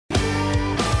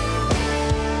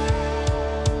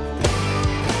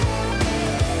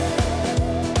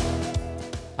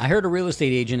I heard a real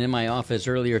estate agent in my office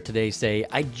earlier today say,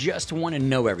 I just want to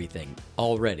know everything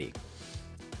already.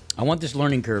 I want this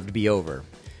learning curve to be over.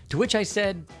 To which I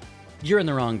said, you're in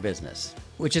the wrong business.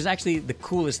 Which is actually the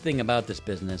coolest thing about this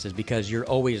business is because you're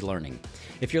always learning.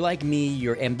 If you're like me,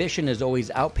 your ambition is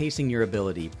always outpacing your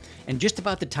ability. And just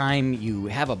about the time you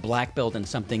have a black belt in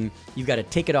something, you've got to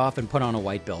take it off and put on a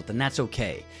white belt, and that's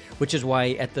okay. Which is why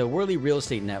at the Worley Real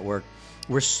Estate Network,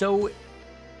 we're so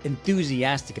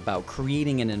enthusiastic about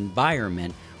creating an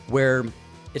environment where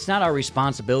it's not our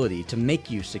responsibility to make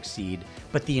you succeed,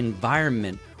 but the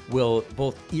environment will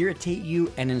both irritate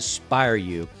you and inspire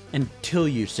you until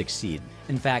you succeed.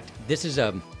 In fact, this is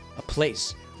a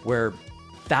place where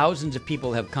thousands of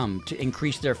people have come to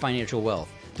increase their financial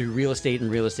wealth through real estate and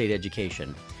real estate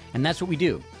education. And that's what we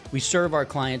do. We serve our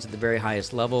clients at the very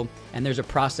highest level, and there's a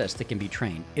process that can be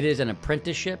trained. It is an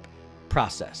apprenticeship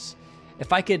process.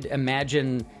 If I could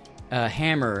imagine a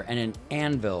hammer and an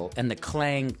anvil and the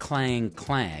clang, clang,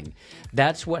 clang,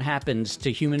 that's what happens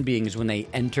to human beings when they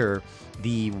enter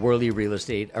the Worley real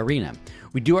estate arena.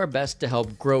 We do our best to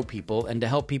help grow people and to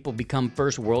help people become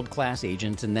first world-class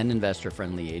agents and then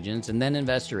investor-friendly agents and then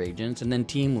investor agents and then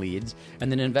team leads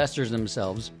and then investors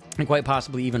themselves and quite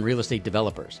possibly even real estate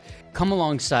developers. Come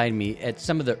alongside me at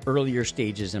some of the earlier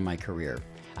stages in my career.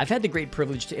 I've had the great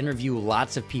privilege to interview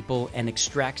lots of people and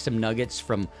extract some nuggets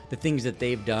from the things that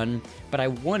they've done, but I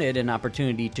wanted an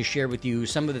opportunity to share with you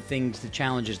some of the things, the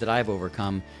challenges that I've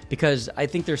overcome, because I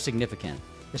think they're significant,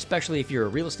 especially if you're a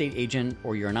real estate agent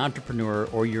or you're an entrepreneur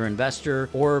or you're an investor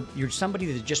or you're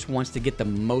somebody that just wants to get the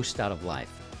most out of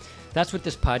life. That's what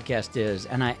this podcast is,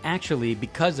 and I actually,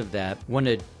 because of that, want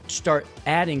to start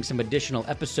adding some additional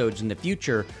episodes in the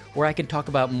future where I can talk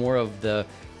about more of the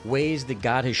ways that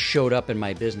God has showed up in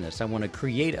my business. I want to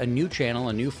create a new channel,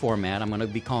 a new format. I'm going to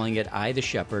be calling it I the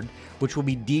Shepherd, which will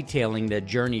be detailing the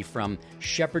journey from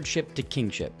shepherdship to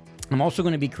kingship. I'm also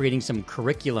going to be creating some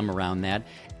curriculum around that.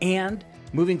 And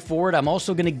moving forward, I'm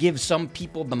also going to give some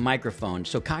people the microphone.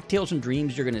 So Cocktails and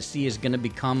Dreams, you're going to see, is going to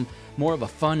become more of a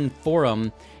fun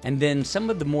forum. And then some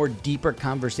of the more deeper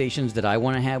conversations that I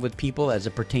want to have with people as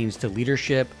it pertains to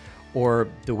leadership or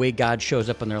the way God shows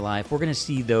up in their life, we're going to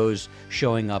see those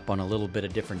showing up on a little bit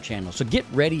of different channels. So get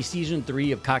ready, Season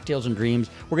 3 of Cocktails and Dreams.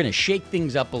 We're going to shake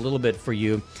things up a little bit for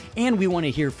you, and we want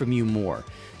to hear from you more.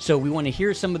 So we want to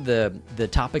hear some of the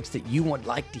topics that you would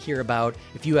like to hear about.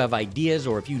 If you have ideas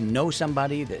or if you know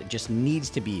somebody that just needs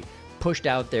to be pushed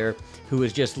out there who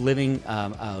is just living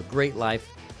a great life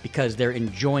because they're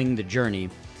enjoying the journey,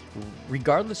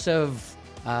 regardless of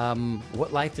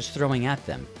what life is throwing at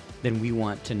them, then we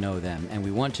want to know them and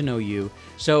we want to know you.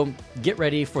 So get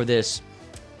ready for this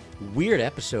weird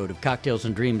episode of Cocktails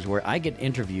and Dreams where I get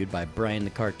interviewed by Brian the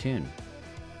Cartoon.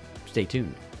 Stay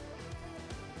tuned.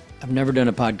 I've never done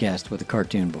a podcast with a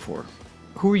cartoon before.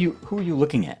 Who are you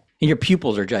looking at? And your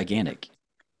pupils are gigantic.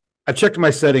 I checked my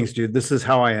settings, dude. This is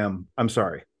how I am. I'm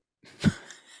sorry.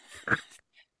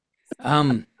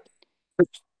 I'm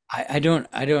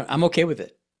okay with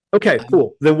it. Okay,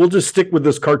 cool. Then we'll just stick with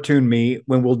this cartoon me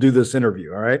when we'll do this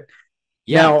interview, all right?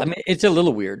 Yeah, now, I mean, it's a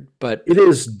little weird, but... It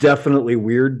is definitely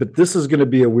weird, but this is going to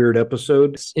be a weird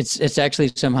episode. It's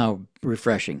actually somehow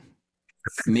refreshing.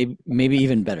 Maybe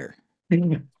even better. All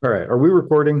right. Are we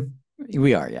recording?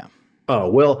 We are, yeah. Oh,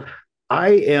 well,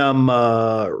 I am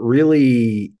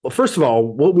really... Well, first of all,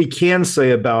 what we can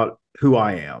say about who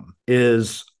I am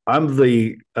is I'm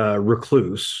the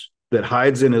recluse that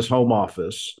hides in his home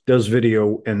office, does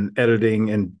video and editing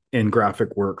and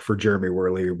graphic work for Jeramie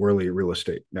Worley Real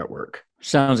Estate Network.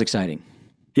 Sounds exciting.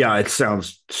 Yeah, it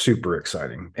sounds super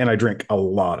exciting. And I drink a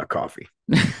lot of coffee.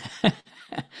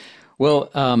 Well,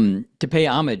 to pay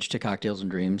homage to Cocktails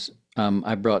and Dreams,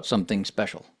 I brought something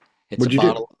special. It's a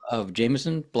bottle of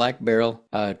Jameson Black Barrel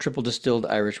triple distilled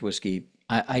Irish whiskey.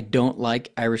 I don't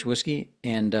like Irish whiskey,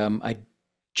 and I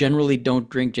generally don't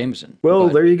drink Jameson. Well,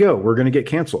 there you go. We're going to get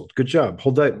canceled. Good job.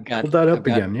 Hold that up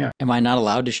again. Yeah. Am I not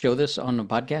allowed to show this on a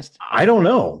podcast? I don't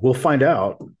know. We'll find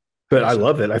out. But I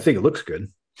love it. I think it looks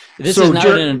good. This is not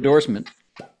an endorsement.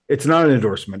 It's not an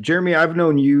endorsement. Jeramie, I've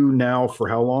known you now for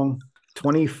how long?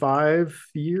 25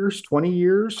 years, 20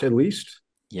 years at least.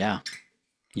 Yeah.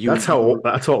 That's how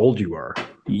old you are.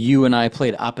 You and I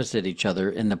played opposite each other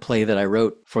in the play that I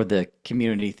wrote for the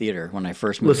community theater when I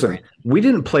first moved. Listen, we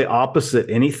didn't play opposite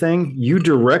anything. You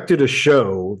directed a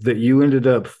show that you ended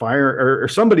up or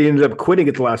somebody ended up quitting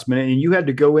at the last minute, and you had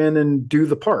to go in and do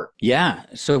the part. Yeah.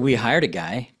 So we hired a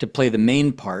guy to play the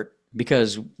main part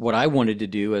because what I wanted to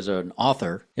do as an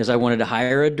author is I wanted to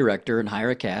hire a director and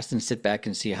hire a cast and sit back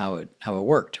and see how it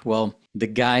worked. Well, the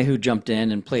guy who jumped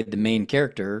in and played the main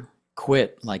character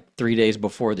quit like 3 days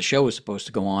before the show was supposed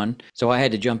to go on. So I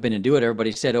had to jump in and do it.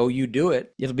 Everybody said, "Oh, you do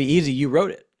it. It'll be easy. You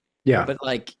wrote it." Yeah. But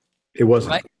like, it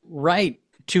wasn't. Write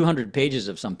 200 pages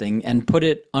of something and put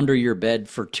it under your bed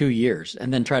for 2 years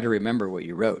and then try to remember what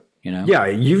you wrote, you know? Yeah.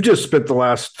 You've just spent the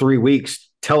last 3 weeks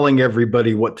telling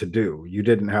everybody what to do. You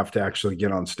didn't have to actually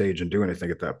get on stage and do anything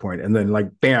at that point. And then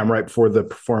like, bam, right before the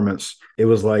performance, it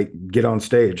was like, get on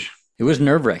stage. It was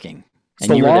nerve-wracking.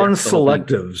 Salon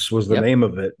Selectives was the name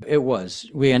of it. It was.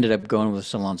 We ended up going with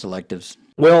Salon Selectives.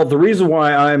 Well, the reason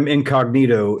why I'm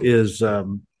incognito is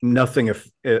nothing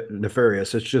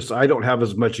nefarious. It's just I don't have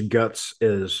as much guts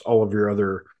as all of your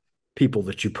other people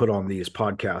that you put on these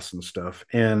podcasts and stuff.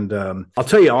 And I'll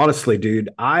tell you honestly, dude,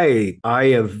 I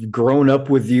have grown up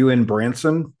with you in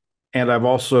Branson. And I've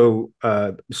also,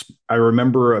 I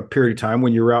remember a period of time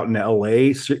when you were out in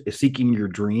LA seeking your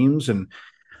dreams. And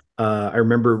I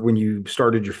remember when you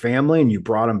started your family and you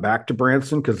brought them back to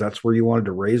Branson because that's where you wanted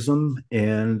to raise them.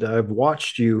 And I've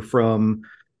watched you from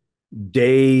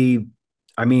day,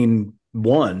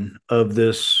 one of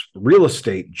this real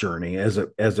estate journey as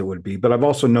it would be. But I've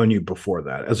also known you before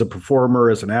that as a performer,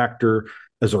 as an actor,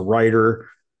 as a writer,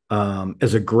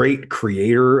 as a great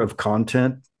creator of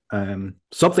content.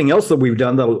 Something else that we've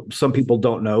done that some people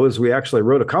don't know is we actually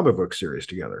wrote a comic book series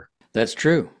together. That's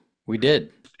true. We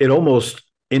did. It almost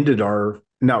ended our,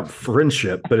 not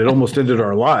friendship, but it almost ended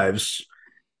our lives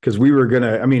because we were going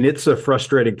to, it's a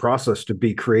frustrating process to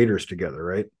be creators together,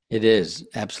 right? It is.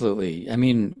 Absolutely.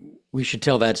 We should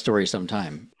tell that story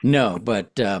sometime. No,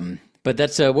 but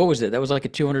that's, what was it? That was like a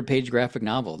 200-page graphic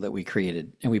novel that we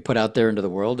created and we put out there into the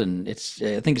world. And I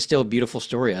think it's still a beautiful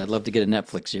story. I'd love to get a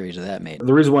Netflix series of that made.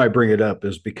 The reason why I bring it up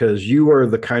is because you are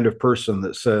the kind of person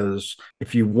that says,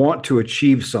 if you want to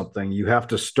achieve something, you have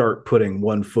to start putting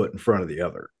one foot in front of the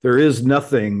other. There is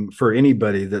nothing for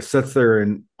anybody that sits there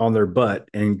on their butt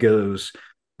and goes,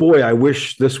 boy, I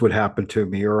wish this would happen to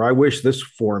me, or I wish this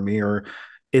for me, or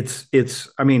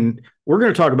we're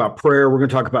going to talk about prayer. We're going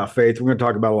to talk about faith. We're going to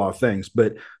talk about a lot of things,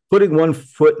 but putting one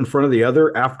foot in front of the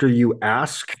other after you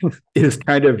ask is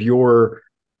kind of your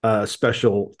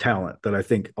special talent that I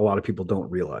think a lot of people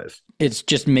don't realize. It's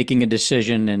just making a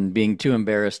decision and being too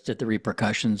embarrassed at the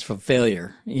repercussions of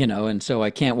failure, and so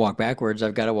I can't walk backwards.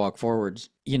 I've got to walk forwards.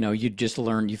 You just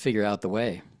learn, you figure out the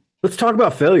way. Let's talk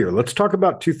about failure. Let's talk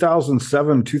about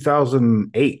 2007,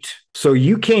 2008. So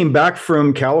you came back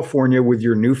from California with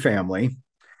your new family.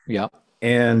 Yeah.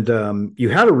 And you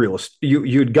had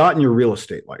you'd gotten your real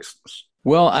estate license.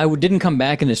 Well, I didn't come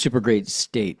back in a super great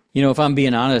state. If I'm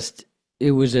being honest, it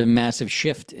was a massive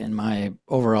shift in my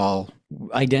overall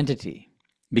identity.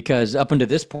 Because up until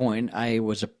this point, I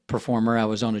was a performer. I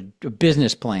was on a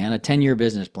business plan, a 10-year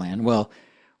business plan. Well,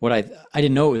 I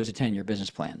didn't know it was a 10-year business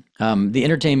plan. The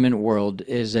entertainment world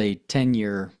is a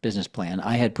 10-year business plan.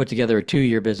 I had put together a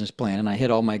 2-year business plan, and I hit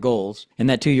all my goals in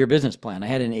that 2-year business plan. I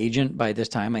had an agent by this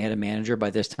time. I had a manager by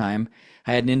this time.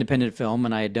 I had an independent film,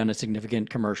 and I had done a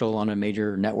significant commercial on a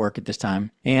major network at this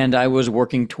time. And I was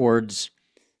working towards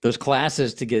those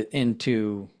classes to get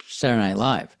into Saturday Night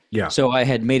Live. Yeah. So I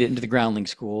had made it into the groundling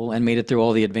school and made it through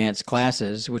all the advanced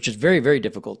classes, which is very, very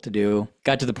difficult to do.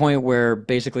 Got to the point where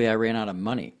basically I ran out of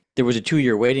money. There was a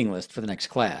 2-year waiting list for the next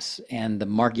class, and the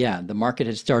market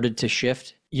had started to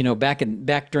shift.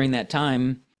 Back during that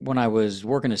time when I was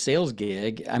working a sales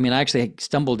gig, I actually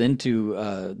stumbled into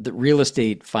the real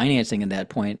estate financing at that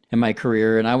point in my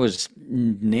career, and I was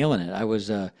nailing it. I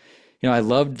was I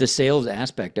loved the sales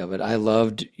aspect of it. I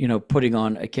loved, putting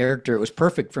on a character. It was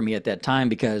perfect for me at that time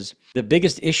because the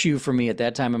biggest issue for me at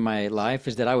that time in my life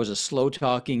is that I was a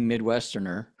slow-talking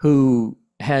Midwesterner who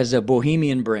has a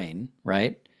bohemian brain,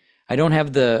 right? I don't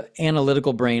have the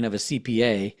analytical brain of a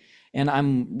CPA, and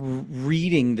I'm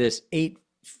reading this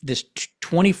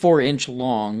 24-inch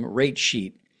long rate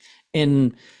sheet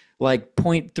in like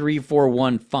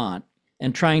 0.341 font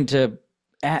and trying to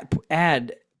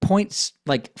add points,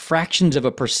 like fractions of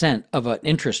a percent of an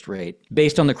interest rate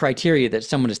based on the criteria that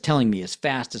someone is telling me as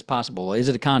fast as possible. Is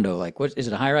it a condo? Like, what is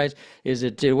it, a high rise? Is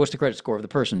it, what's the credit score of the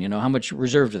person? How much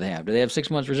reserve do they have? Do they have 6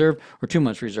 months reserve or 2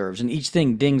 months reserves? And each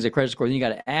thing dings a credit score. Then you got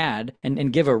to add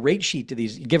and give a rate sheet to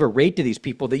these, give a rate to these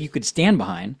people that you could stand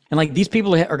behind. And like, these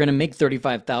people are going to make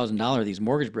 $35,000. These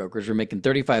mortgage brokers are making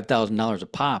 $35,000 a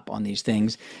pop on these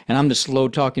things. And I'm the slow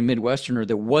talking Midwesterner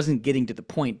that wasn't getting to the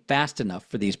point fast enough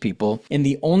for these people. And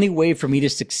the only way for me to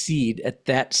succeed at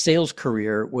that sales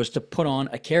career was to put on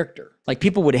a character. Like,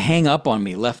 people would hang up on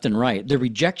me left and right. The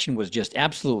rejection was just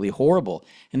absolutely horrible.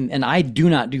 And I do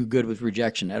not do good with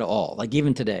rejection at all. Like,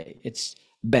 even today, it's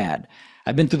bad.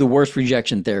 I've been through the worst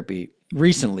rejection therapy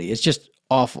recently. It's just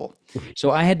awful.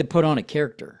 So I had to put on a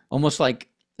character, almost like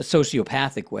a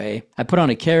sociopathic way. I put on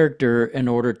a character in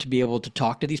order to be able to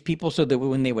talk to these people so that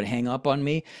when they would hang up on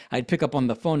me, I'd pick up on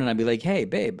the phone and I'd be like, hey,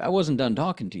 babe, I wasn't done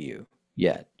talking to you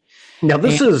yet. Now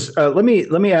this And is let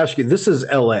me ask you. This is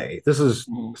L.A. This is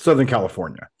Southern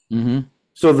California. mm-hmm,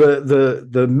 So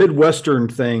the Midwestern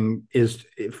thing is,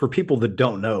 for people that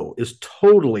don't know, is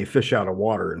totally fish out of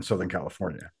water in Southern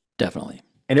California. definitely.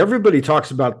 And everybody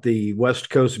talks about the West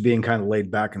Coast being kind of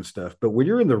laid back and stuff, but when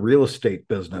you're in the real estate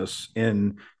business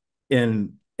in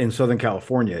Southern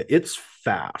California, it's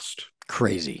fast,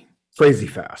 Crazy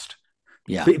fast.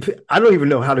 Yeah. I don't even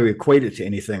know how to equate it to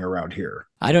anything around here.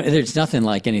 There's nothing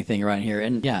like anything around here.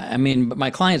 And yeah, I mean, but my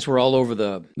clients were all over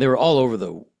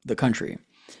the country,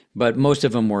 but most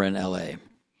of them were in LA,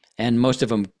 and most of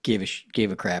them gave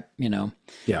a crap,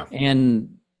 Yeah.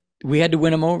 and we had to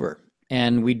win them over,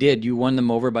 and we did. You won them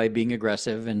over by being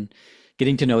aggressive and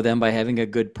getting to know them, by having a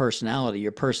good personality.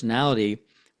 Your personality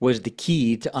was the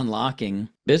key to unlocking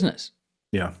business,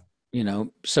 Yeah.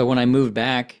 So when I moved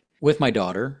back with my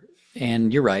daughter,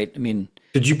 and you're right, I mean,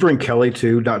 Did you bring Kelly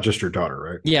too? Not just your daughter,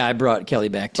 right? yeah, I brought Kelly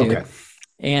back too. Okay.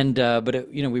 And,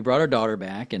 we brought our daughter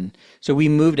back. And so we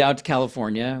moved out to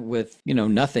California with,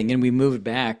 nothing. And we moved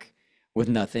back with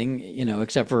nothing,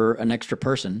 except for an extra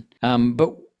person.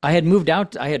 But I had moved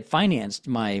out, I had financed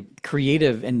my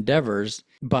creative endeavors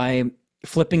by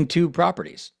flipping 2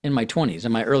 properties in my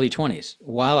early 20s,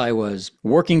 while I was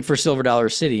working for Silver Dollar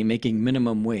City, making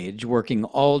minimum wage, working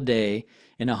all day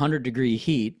in 100-degree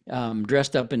heat,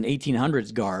 dressed up in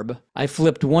 1800s garb. I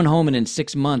flipped 1 home and in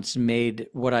 6 months made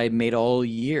what I made all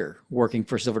year working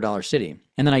for Silver Dollar City.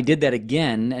 And then I did that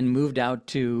again and moved out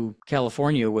to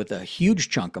California with a huge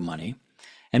chunk of money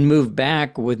and moved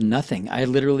back with nothing. I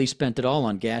literally spent it all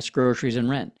on gas, groceries, and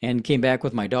rent, and came back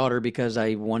with my daughter because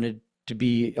I wanted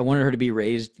her to be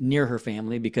raised near her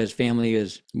family, because family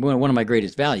is one of my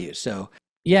greatest values. So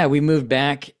yeah, we moved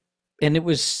back, and it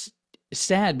was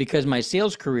sad because my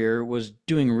sales career was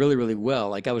doing really, really well.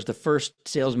 Like, I was the first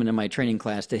salesman in my training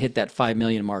class to hit that 5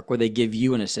 million mark, where they give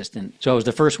you an assistant. So I was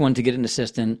the first one to get an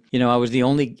assistant. I was the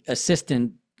only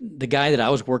assistant. The guy that I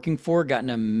was working for got in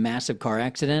a massive car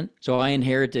accident. So I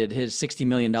inherited his $60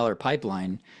 million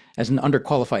pipeline as an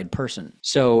underqualified person.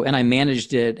 And I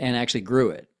managed it and actually grew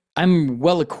it. I'm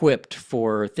well equipped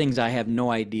for things I have no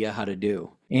idea how to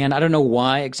do. And I don't know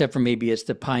why, except for maybe it's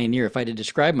the pioneer. If I had to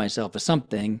describe myself as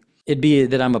something, it'd be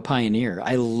that I'm a pioneer.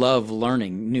 I love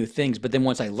learning new things, but then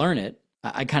once I learn it,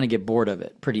 I kind of get bored of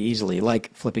it pretty easily,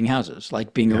 like flipping houses,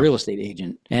 like being a real estate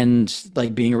agent, and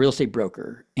like being a real estate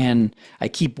broker. And I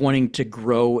keep wanting to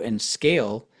grow and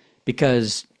scale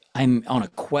because I'm on a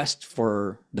quest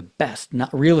for the best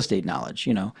real estate knowledge.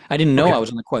 I didn't know I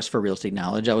was on the quest for real estate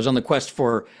knowledge. I was on the quest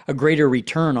for a greater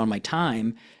return on my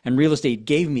time, and real estate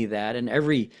gave me that. And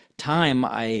every time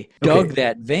I dug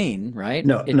that vein, right?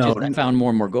 I found more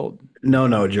and more gold. No,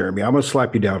 Jeramie, I'm going to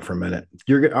slap you down for a minute.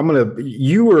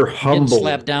 You were humble. Getting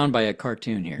slapped down by a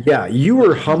cartoon here. Yeah, you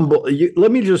were humble.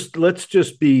 Let's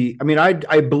just be, I mean,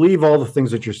 I believe all the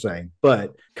things that you're saying,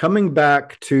 but coming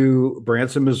back to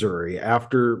Branson, Missouri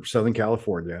after Southern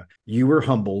California, you were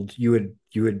humbled.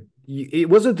 It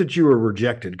wasn't that you were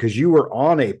rejected, because you were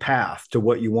on a path to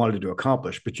what you wanted to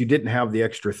accomplish, but you didn't have the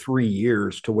extra 3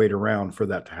 years to wait around for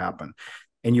that to happen.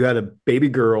 And you had a baby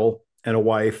girl and a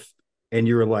wife, and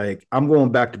you were like, I'm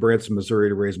going back to Branson, Missouri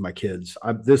to raise my kids.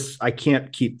 I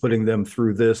can't keep putting them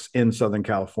through this in Southern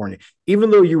California.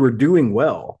 Even though you were doing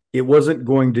well, it wasn't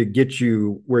going to get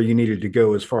you where you needed to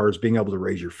go as far as being able to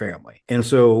raise your family. And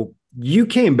so you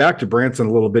came back to Branson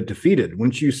a little bit defeated.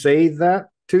 Wouldn't you say that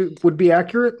would be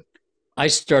accurate? I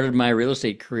started my real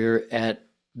estate career at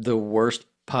the worst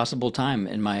possible time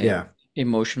in my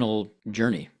emotional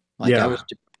journey. I was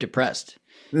depressed.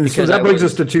 So that brings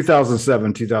us to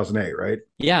 2007, 2008, right?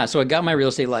 Yeah. So I got my real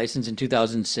estate license in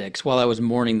 2006 while I was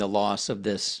mourning the loss of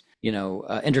this,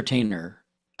 entertainer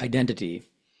identity.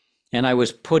 And I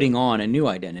was putting on a new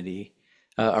identity,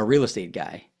 a real estate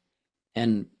guy.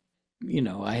 And,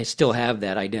 I still have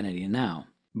that identity now.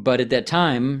 But at that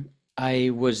time,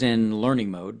 I was in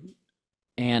learning mode.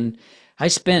 And I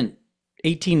spent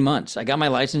 18 months. I got my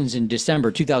license in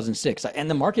December 2006, and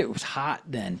the market was hot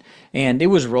then, and it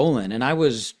was rolling, and I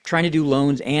was trying to do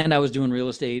loans and I was doing real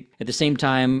estate at the same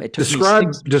time. It took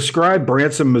Describe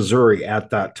Branson, Missouri at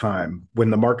that time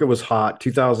when the market was hot,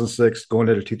 2006 going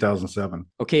into 2007.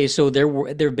 Okay, so there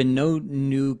have been no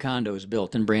new condos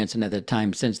built in Branson at that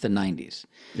time since the 90s.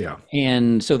 Yeah.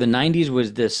 And so the 90s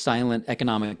was this silent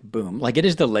economic boom. Like, it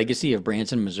is the legacy of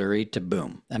Branson, Missouri to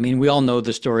boom. I mean, we all know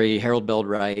the story, Harold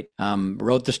Beldright,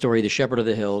 wrote the story, The Shepherd of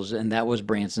the Hills, and that was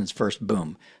Branson's first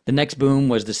boom. The next boom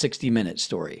was the 60-minute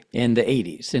story in the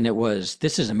 80s. And it was,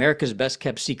 this is America's best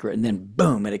kept secret. And then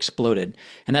boom, it exploded.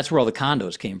 And that's where all the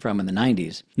condos came from in the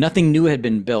 90s. Nothing new had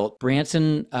been built.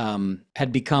 Branson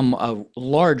had become a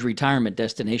large retirement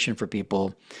destination for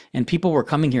people. And people were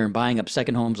coming here and buying up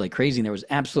second homes like crazy. And there was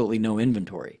absolutely no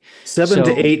inventory. 7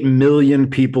 to 8 million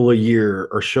people a year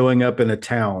are showing up in a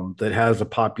town that has a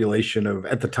population of,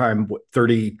 at the time,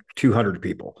 3,200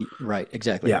 people. Right,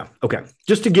 exactly. Yeah. Okay.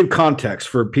 Just to give context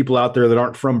for people out there that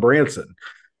aren't from Branson,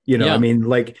 I mean,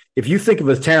 like if you think of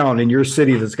a town in your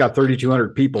city that's got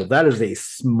 3,200 people, that is a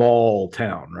small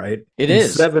town, right? It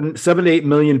is. 7 to 8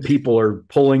 million people are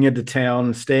pulling into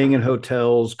town, staying in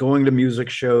hotels, going to music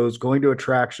shows, going to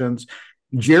attractions.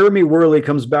 Jeramie Worley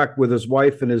comes back with his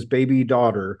wife and his baby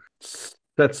daughter,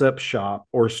 sets up shop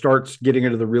or starts getting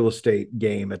into the real estate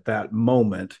game at that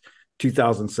moment,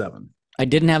 2007. I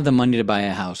didn't have the money to buy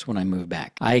a house when I moved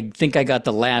back. I think I got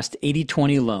the last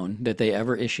 80-20 loan that they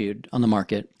ever issued on the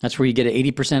market. That's where you get an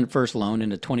 80% first loan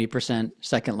and a 20%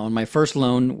 second loan. My first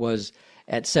loan was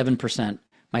at 7%.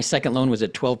 My second loan was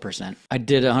at 12%. I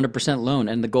did a 100% loan,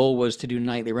 and the goal was to do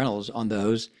nightly rentals on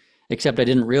those, except I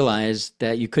didn't realize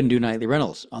that you couldn't do nightly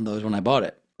rentals on those when I bought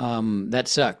it. That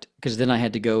sucked because then I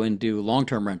had to go and do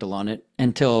long-term rental on it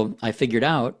until I figured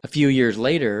out a few years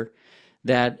later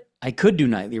that I could do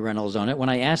nightly rentals on it. When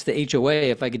I asked the HOA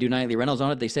if I could do nightly rentals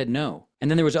on it, they said no. And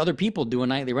then there was other people doing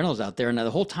nightly rentals out there. And the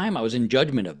whole time I was in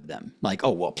judgment of them. Like, oh,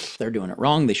 well, they're doing it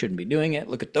wrong. They shouldn't be doing it.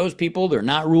 Look at those people. They're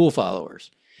not rule followers.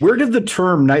 Where did the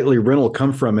term nightly rental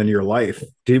come from in your life?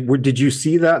 Did you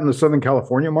see that in the Southern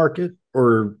California market?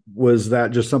 Or was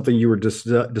that just something you were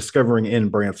discovering in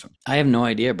Branson? I have no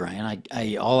idea, Brian.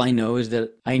 All I know is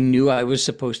that I knew I was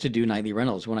supposed to do nightly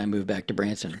rentals when I moved back to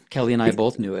Branson. Kelly and I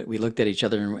both knew it. We looked at each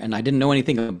other and I didn't know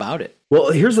anything about it.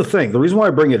 Well, here's the thing. The reason why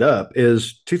I bring it up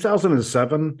is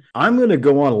 2007. I'm going to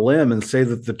go on a limb and say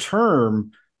that the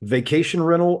term vacation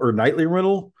rental or nightly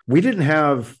rental, we didn't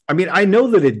have. I mean, I know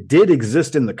that it did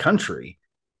exist in the country,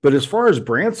 but as far as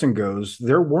Branson goes,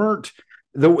 there weren't.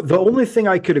 The only thing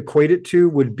I could equate it to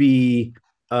would be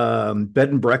bed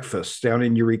and breakfasts down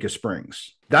in Eureka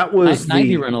Springs. That was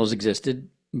nightly rentals existed,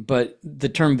 but the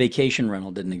term vacation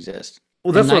rental didn't exist.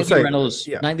 Well, that's what I'm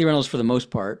saying. Nightly rentals, for the most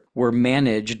part, were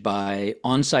managed by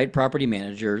on-site property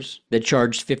managers that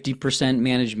charged 50%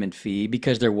 management fee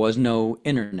because there was no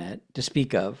internet to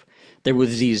speak of. There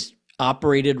was these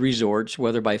operated resorts,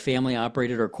 whether by family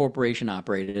operated or corporation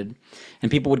operated,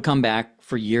 and people would come back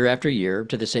for year after year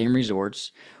to the same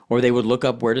resorts, or they would look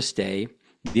up where to stay.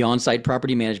 The on-site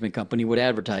property management company would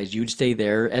advertise you'd stay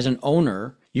there as an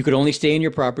owner. You could only stay in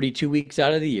your property 2 weeks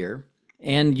out of the year,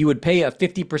 and you would pay a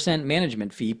 50%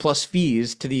 management fee plus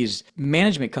fees to these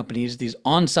management companies, these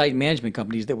on-site management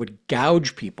companies that would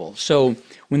gouge people. So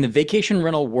when the vacation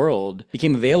rental world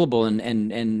became available and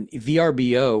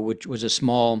VRBO, which was a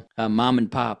small mom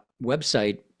and pop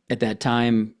website at that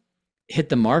time, hit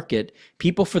the market,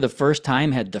 people for the first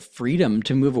time had the freedom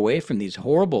to move away from these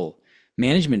horrible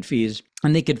management fees,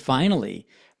 and they could finally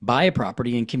buy a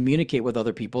property and communicate with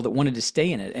other people that wanted to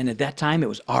stay in it. And at that time, it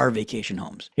was our vacation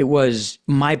homes. It was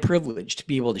my privilege to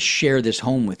be able to share this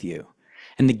home with you.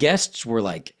 And the guests were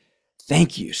like,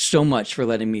 thank you so much for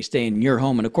letting me stay in your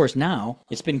home. And of course, now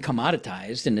it's been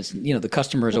commoditized and it's, the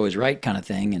customer is always right kind of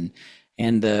thing.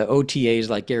 And the OTAs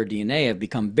like AirDNA have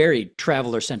become very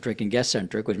traveler-centric and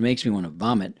guest-centric, which makes me want to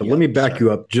vomit. Let me back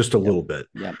you up just a little bit.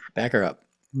 Yeah, back her up.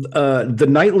 The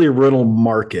nightly rental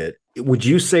market, would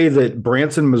you say that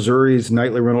Branson, Missouri's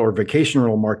nightly rental or vacation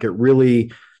rental market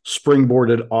really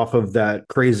springboarded off of that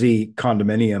crazy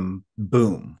condominium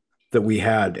boom that we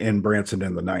had in Branson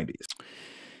in the 90s?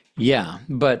 Yeah,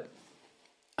 but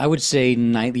I would say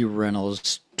nightly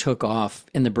rentals took off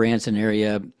in the Branson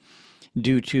area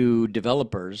due to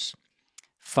developers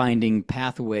finding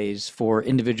pathways for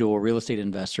individual real estate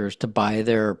investors to buy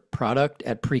their product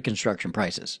at pre-construction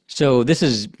prices. So this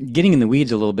is getting in the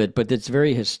weeds a little bit, but it's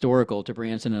very historical to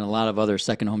Branson and a lot of other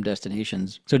second home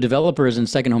destinations. So developers and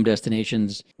second home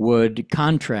destinations would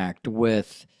contract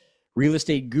with real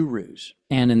estate gurus.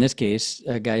 And in this case,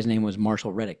 a guy's name was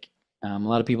Marshall Reddick. A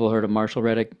lot of people heard of Marshall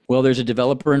Reddick. Well, there's a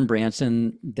developer in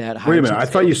Branson that... Wait a minute. I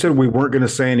thought you said we weren't going to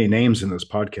say any names in this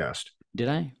podcast. Did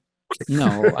I?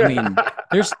 No, I mean,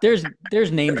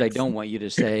 there's names I don't want you to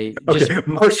say. Okay,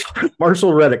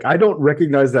 Marshall Reddick. I don't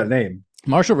recognize that name.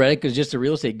 Marshall Reddick is just a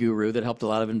real estate guru that helped a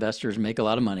lot of investors make a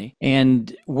lot of money.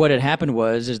 And what had happened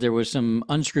is there was some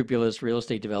unscrupulous real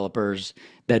estate developers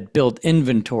that built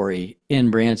inventory in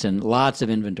Branson, lots of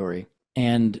inventory.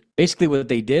 And basically what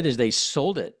they did is they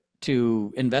sold it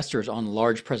to investors on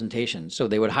large presentations. So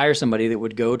they would hire somebody that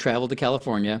would go travel to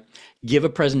California, give a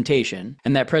presentation,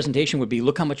 and that presentation would be,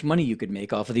 look how much money you could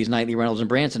make off of these nightly rentals in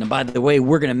Branson. And by the way,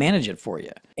 we're going to manage it for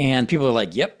you. And people are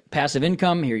like, yep, passive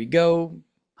income, here you go,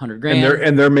 100 grand.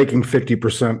 And they're making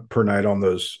 50% per night on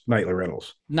those nightly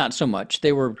rentals. Not so much.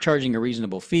 They were charging a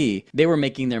reasonable fee. They were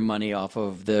making their money off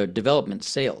of the development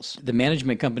sales. The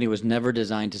management company was never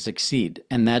designed to succeed.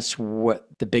 And that's what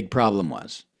the big problem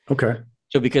was. Okay.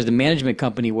 So because the management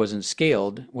company wasn't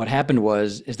scaled, what happened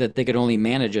is that they could only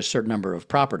manage a certain number of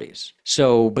properties.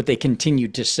 But they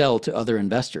continued to sell to other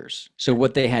investors. So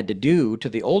what they had to do to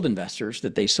the old investors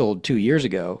that they sold 2 years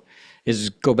ago is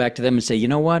go back to them and say, you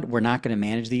know what, we're not going to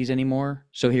manage these anymore.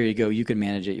 So here you go, you can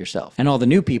manage it yourself. And all the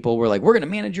new people were like, we're going to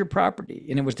manage your property.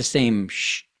 And it was the same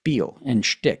spiel and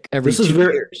shtick every 2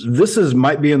 years. This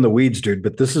might be in the weeds, dude,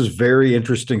 but this is very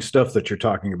interesting stuff that you're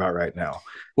talking about right now.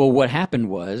 Well, what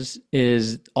happened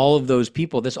is all of those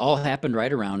people, this all happened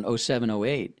right around 07,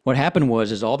 08. What happened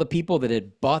is all the people that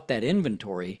had bought that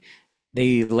inventory,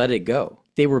 they let it go.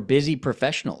 They were busy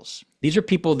professionals. These are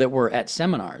people that were at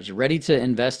seminars ready to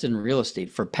invest in real estate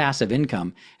for passive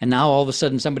income. And now all of a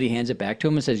sudden somebody hands it back to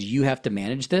them and says, you have to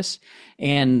manage this.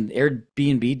 And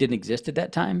Airbnb didn't exist at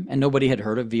that time and nobody had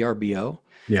heard of VRBO.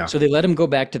 Yeah. So they let them go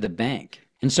back to the bank.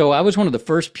 And so I was one of the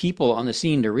first people on the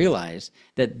scene to realize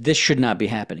that this should not be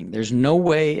happening. There's no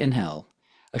way in hell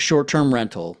a short-term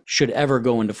rental should ever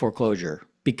go into foreclosure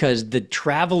because the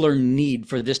traveler need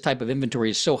for this type of inventory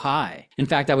is so high. In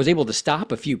fact, I was able to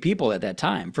stop a few people at that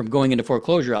time from going into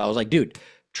foreclosure. I was like, dude,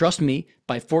 trust me,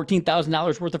 buy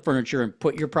 $14,000 worth of furniture and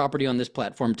put your property on this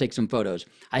platform, take some photos.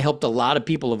 I helped a lot of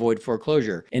people avoid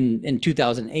foreclosure in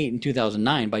 2008 and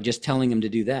 2009 by just telling them to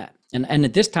do that. And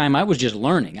at this time, I was just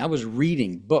learning. I was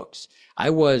reading books.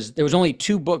 There was only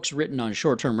 2 books written on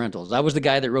short-term rentals. I was the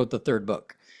guy that wrote the 3rd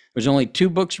book. There's only 2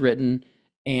 books written,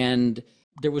 and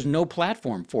there was no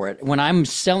platform for it. When I'm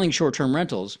selling short-term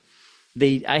rentals,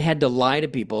 I had to lie to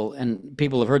people, and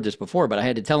people have heard this before, but I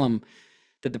had to tell them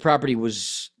that the property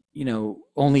was,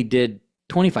 only did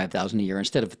 $25,000 a year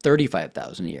instead of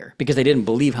 $35,000 a year because they didn't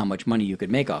believe how much money you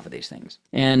could make off of these things.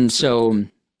 And so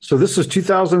this is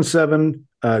 2007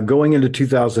 going into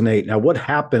 2008. Now, what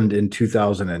happened in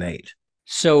 2008?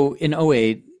 So in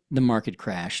 08, the market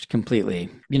crashed completely.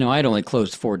 I had only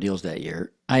closed 4 deals that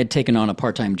year. I had taken on a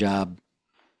part-time job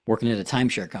working at a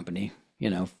timeshare company,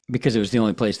 because it was the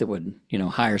only place that would,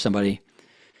 hire somebody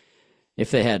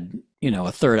if they had,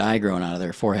 a third eye growing out of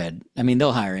their forehead. I mean,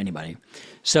 they'll hire anybody.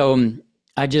 So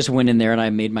I just went in there and I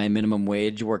made my minimum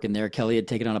wage working there. Kelly had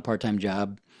taken on a part-time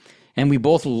job and we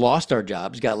both lost our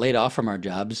jobs, got laid off from our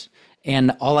jobs.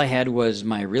 And all I had was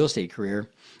my real estate career.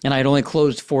 And I had only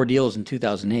closed 4 deals in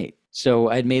 2008. So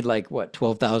I'd made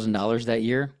 $12,000 that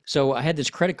year. So I had this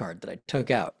credit card that I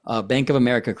took out, a Bank of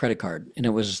America credit card. And it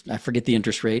was, I forget the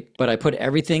interest rate, but I put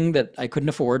everything that I couldn't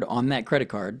afford on that credit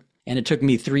card. And it took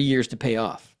me 3 years to pay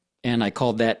off. And I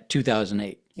called that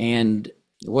 2008. And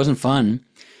it wasn't fun.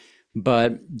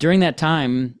 But during that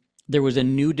time, there was a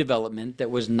new development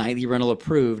that was nightly rental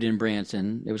approved in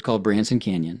Branson. It was called Branson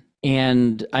Canyon.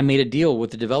 And I made a deal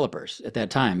with the developers at that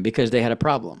time because they had a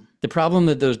problem. The problem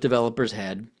that those developers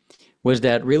had was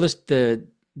that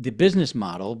the business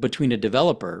model between a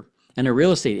developer and a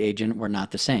real estate agent were not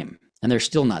the same. And they're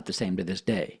still not the same to this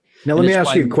day. Now, let me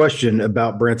ask you a question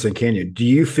about Branson Canyon. Do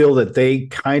you feel that they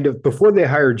before they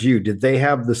hired you, did they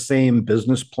have the same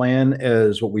business plan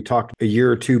as what we talked a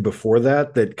year or two before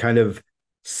that kind of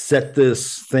set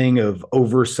this thing of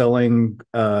overselling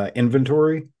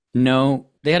inventory? No,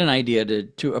 they had an idea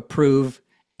to approve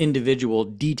individual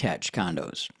detached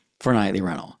condos for nightly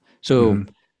rental. So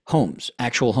homes,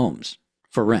 actual homes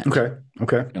for rent.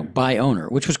 Okay. By owner,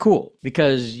 which was cool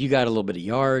because you got a little bit of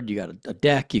yard, you got a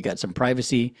deck, you got some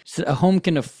privacy. So a home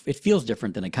it feels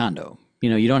different than a condo.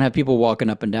 You don't have people walking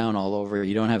up and down all over.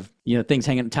 You don't have,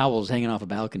 towels hanging off a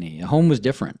balcony. A home was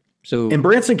different. So, and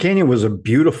Branson Canyon was a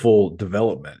beautiful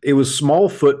development. It was small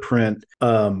footprint,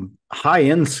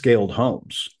 high-end scaled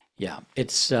homes. Yeah,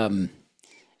 it's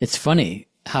funny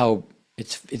how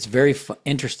it's very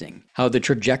interesting how the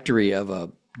trajectory of a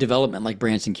development like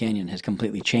Branson Canyon has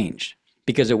completely changed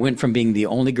because it went from being the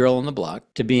only girl on the block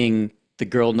to being the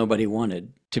girl nobody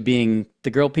wanted to being the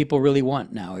girl people really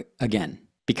want now again.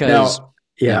 Because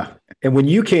and when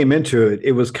you came into it,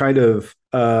 it was kind of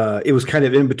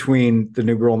in between the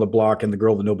new girl on the block and the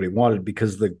girl that nobody wanted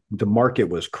because the market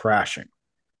was crashing.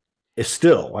 It's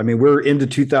still, I mean, we're into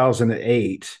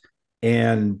 2008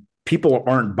 and people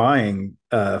aren't buying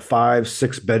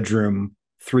 5-6 bedroom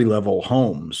 3-level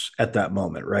homes at that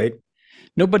moment, right?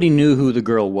 Nobody knew who the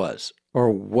girl was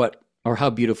or how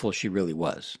beautiful she really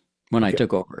was. when I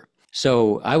took over.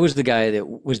 So I was the guy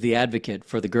that was the advocate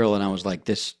for the girl, and I was like,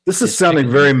 "This is sounding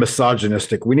very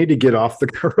misogynistic. We need to get off the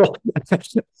girl."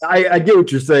 I get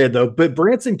what you're saying, though. But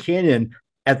Branson Canyon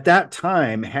at that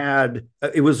time had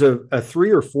it was a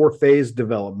 3 or 4 phase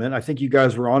development. I think you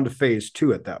guys were on to phase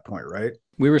 2 at that point, right?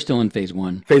 We were still in phase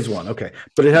 1. Phase 1, okay.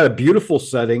 But it had a beautiful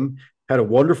setting, had a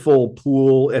wonderful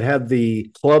pool. It had the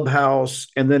clubhouse,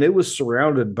 and then it was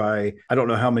surrounded by, I don't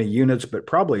know how many units, but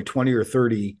probably 20 or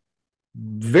 30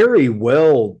 very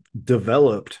well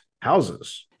developed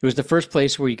houses. It was the first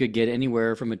place where you could get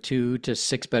anywhere from a 2 to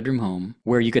 6 bedroom home,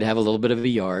 where you could have a little bit of a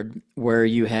yard, where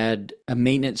you had a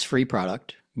maintenance free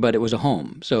product, but it was a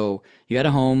home. So you had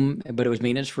a home, but it was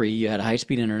maintenance free. You had a high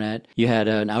speed internet. You had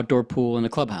an outdoor pool and a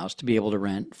clubhouse to be able to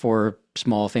rent for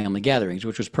small family gatherings,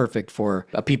 which was perfect for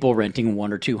people renting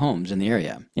 1 or 2 homes in the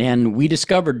area. And we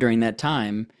discovered during that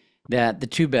time that the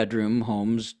 2-bedroom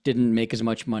homes didn't make as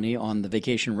much money on the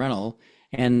vacation rental,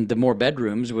 and the more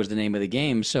bedrooms was the name of the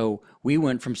game. So we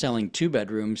went from selling 2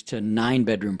 bedrooms to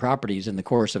 9-bedroom properties in the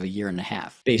course of a year and a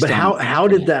half. But how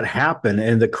did that happen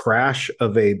in the crash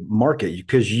of a market?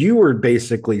 Because you were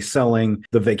basically selling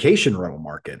the vacation rental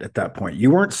market at that point.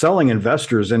 You weren't selling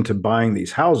investors into buying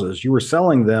these houses. You were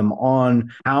selling them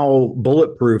on how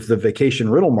bulletproof the vacation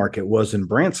rental market was in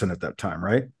Branson at that time,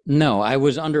 right? No, I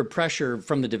was under pressure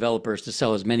from the developers to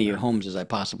sell as many homes as I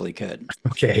possibly could.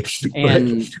 Okay.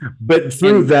 But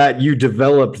through that, you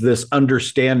developed this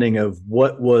understanding of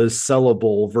what was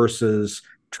sellable versus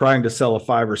trying to sell a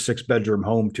 5 or 6 bedroom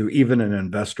home to even an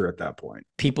investor at that point.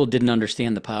 People didn't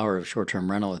understand the power of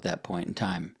short-term rental at that point in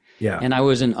time. Yeah. And I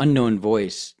was an unknown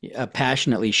voice,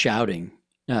 passionately shouting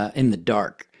in the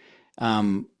dark.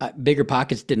 Bigger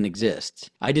pockets didn't exist.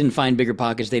 I didn't find bigger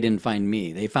pockets. They didn't find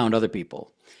me. They found other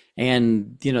people.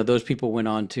 And, those people went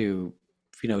on to,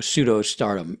 pseudo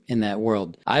stardom in that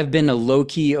world. I've been a low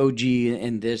key OG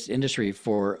in this industry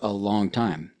for a long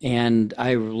time. And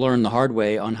I learned the hard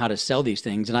way on how to sell these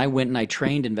things. And I went and I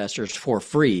trained investors for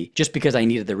free just because I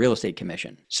needed the real estate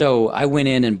commission. So I went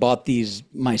in and bought these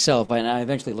myself. And I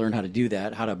eventually learned how to do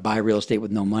that, how to buy real estate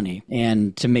with no money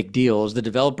and to make deals. The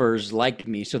developers liked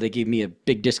me, so they gave me a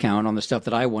big discount on the stuff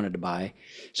that I wanted to buy.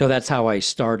 So that's how I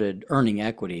started earning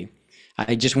equity.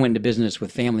 I just went into business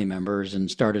with family members and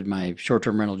started my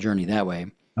short-term rental journey that way.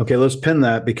 Okay, let's pin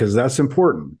that because that's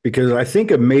important. Because I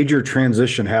think a major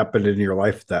transition happened in your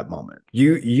life at that moment.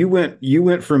 You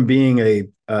went from being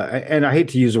and I hate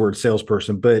to use the word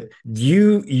salesperson, but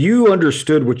you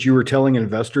understood what you were telling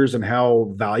investors and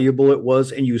how valuable it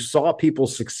was, and you saw people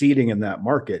succeeding in that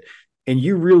market, and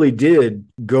you really did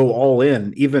go all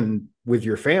in, even with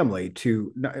your family,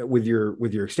 with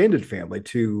your extended family,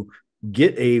 to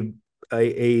get a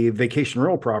vacation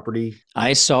rental property.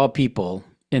 I saw people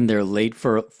in their late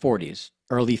 40s,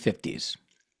 early 50s,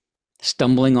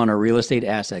 stumbling on a real estate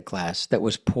asset class that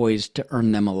was poised to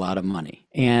earn them a lot of money.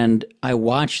 And I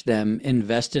watched them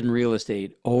invest in real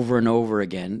estate over and over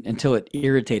again until it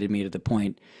irritated me to the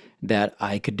point that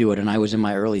I could do it. And I was in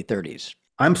my early 30s.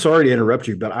 I'm sorry to interrupt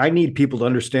you, but I need people to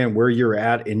understand where you're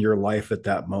at in your life at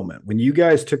that moment. When you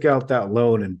guys took out that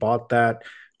loan and bought that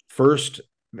first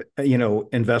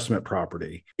investment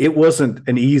property, it wasn't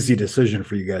an easy decision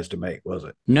for you guys to make, was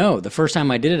it? No, the first time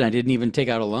I did it, I didn't even take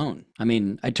out a loan. I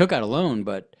mean, I took out a loan,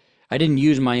 but I didn't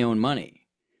use my own money.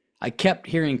 I kept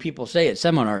hearing people say at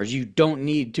seminars, you don't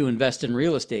need to invest in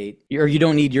real estate, or you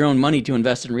don't need your own money to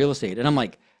invest in real estate. And I'm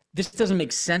like, this doesn't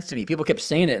make sense to me. People kept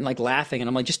saying it and like laughing. And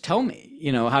I'm like, just tell me,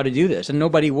 how to do this. And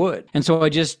nobody would. And so I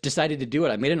just decided to do it.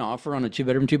 I made an offer on a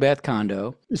 2-bedroom, 2-bath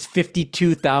condo. It was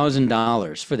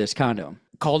 $52,000 for this condo.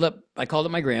 I called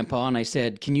up my grandpa and I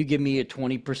said, can you give me a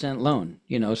 20% loan?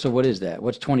 So what is that?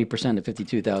 What's 20% of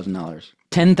 $52,000?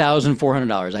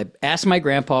 $10,400. I asked my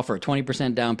grandpa for a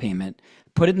 20% down payment,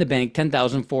 put it in the bank,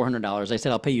 $10,400. I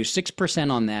said, I'll pay you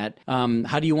 6% on that.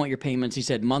 How do you want your payments? He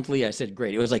said, monthly. I said,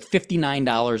 great. It was like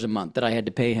 $59 a month that I had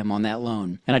to pay him on that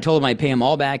loan. And I told him I'd pay him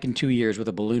all back in 2 years with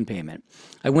a balloon payment.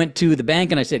 I went to the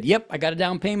bank and I said, yep, I got a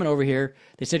down payment over here.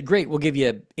 They said, great, we'll give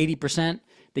you 80%.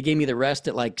 They gave me the rest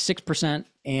at like 6%,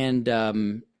 and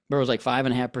there was like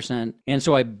 5.5%. And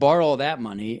so I borrowed all that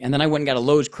money, and then I went and got a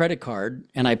Lowe's credit card,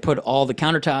 and I put all the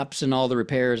countertops and all the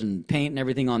repairs and paint and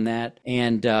everything on that.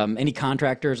 And any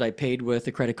contractors I paid with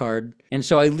the credit card. And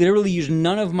so I literally used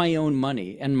none of my own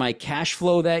money, and my cash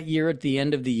flow that year at the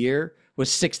end of the year was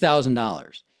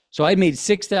 $6,000. So I made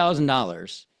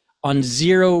 $6,000 on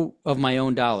zero of my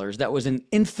own dollars. That was an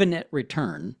infinite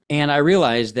return. And I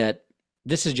realized that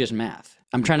this is just math.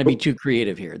 I'm trying to be too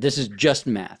creative here. This is just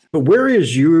math. But where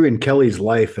is you and Kelly's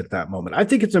life at that moment? I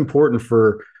think it's important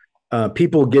for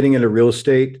people getting into real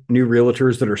estate, new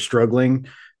realtors that are struggling,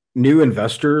 new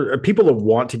investor, people that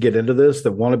want to get into this,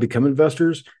 that want to become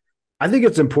investors, I think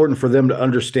it's important for them to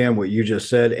understand what you just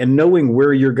said and knowing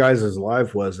where your guys'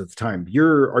 life was at the time.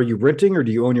 Are you renting or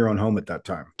do you own your own home at that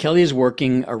time? Kelly is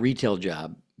working a retail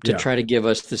job to Yeah. try to give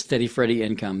us the steady Freddy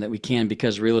income that we can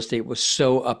because real estate was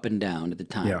so up and down at the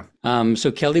time. Yeah.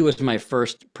 So Kelly was my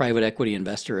first private equity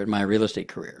investor in my real estate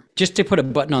career. Just to put a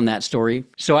button on that story.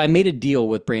 So I made a deal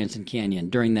with Branson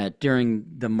Canyon during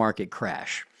the market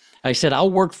crash. I said, I'll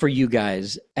work for you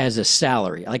guys as a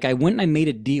salary. Like I went and I made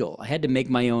a deal. I had to make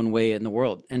my own way in the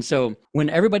world. And so when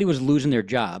everybody was losing their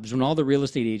jobs, when all the real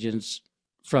estate agents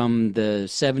from the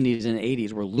 70s and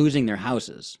 80s were losing their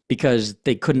houses because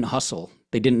they couldn't hustle,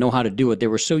 they didn't know how to do it. They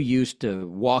were so used to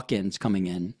walk-ins coming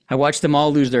in. I watched them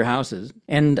all lose their houses.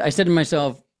 And I said to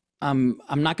myself, I'm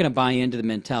not going to buy into the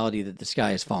mentality that the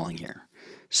sky is falling here.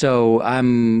 So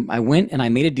I went and I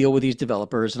made a deal with these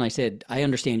developers and I said, I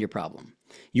understand your problem.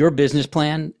 Your business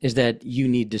plan is that you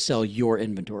need to sell your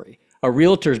inventory. A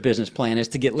realtor's business plan is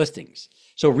to get listings.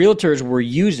 So realtors were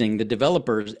using the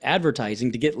developers'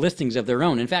 advertising to get listings of their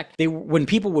own. In fact, when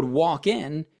people would walk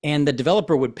in and the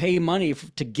developer would pay money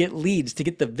to get leads, to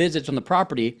get the visits on the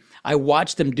property, I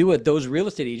watched them do it. Those real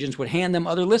estate agents would hand them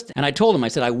other listings. And I told them, I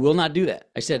said, I will not do that.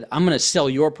 I said, I'm going to sell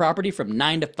your property from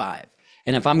 9 to 5.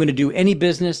 And if I'm going to do any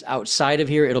business outside of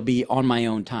here, it'll be on my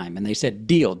own time. And they said,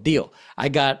 deal. I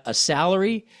got a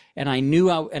salary and I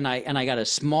knew I got a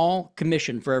small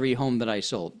commission for every home that I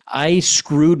sold. I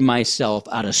screwed myself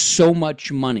out of so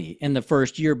much money in the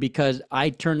first year because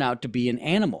I turned out to be an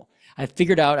animal. I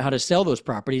figured out how to sell those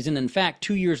properties. And in fact,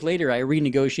 2 years later, I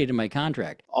renegotiated my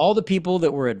contract. All the people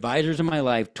that were advisors in my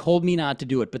life told me not to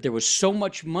do it, but there was so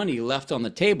much money left on the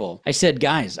table. I said,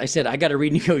 guys, I got to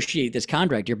renegotiate this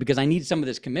contract here because I need some of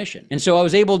this commission. And so I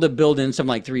was able to build in some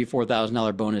like $3,000,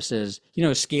 $4,000 bonuses,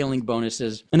 scaling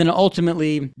bonuses. And then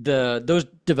ultimately those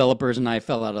developers and I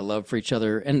fell out of love for each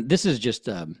other. And this is just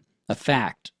a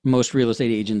fact. Most real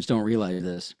estate agents don't realize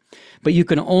this, but you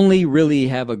can only really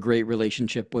have a great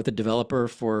relationship with a developer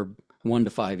for 1 to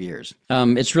 5 years.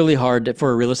 It's really hard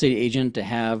for a real estate agent to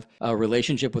have a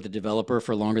relationship with a developer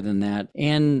for longer than that.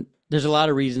 And there's a lot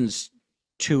of reasons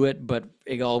to it, but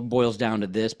it all boils down to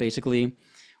this. Basically,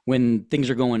 when things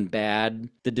are going bad,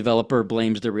 the developer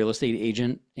blames the real estate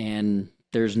agent, and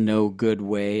there's no good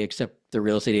way except the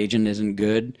real estate agent isn't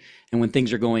good. And when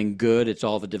things are going good, it's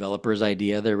all the developer's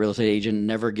idea. The real estate agent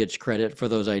never gets credit for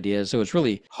those ideas. So it's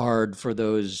really hard for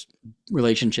those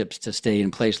relationships to stay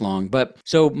in place long. But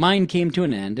so mine came to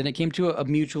an end, and it came to a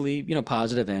mutually,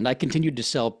 positive end. I continued to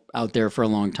sell out there for a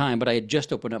long time, but I had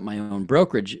just opened up my own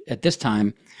brokerage at this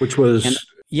time. Which was...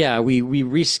 Yeah, we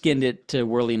reskinned it to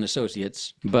Worley and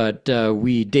Associates, but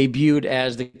we debuted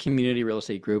as the Community Real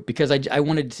Estate Group because I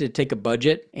wanted to take a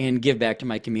budget and give back to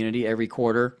my community every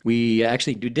quarter. We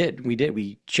actually did.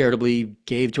 We charitably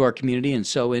gave to our community and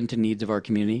sow into needs of our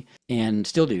community, and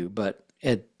still do. But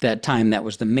at that time, that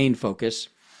was the main focus.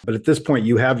 But at this point,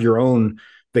 you have your own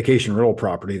vacation rental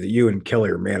property that you and Kelly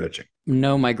are managing.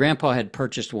 No, my grandpa had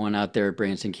purchased one out there at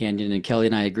Branson Canyon, and Kelly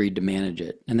and I agreed to manage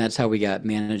it. And that's how we got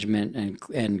management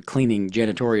and cleaning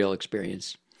janitorial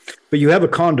experience. But you have a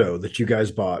condo that you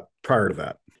guys bought prior to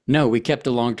that. No, we kept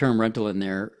a long-term rental in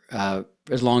there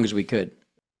as long as we could.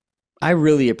 I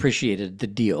really appreciated the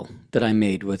deal that I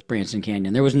made with Branson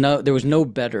Canyon. There was no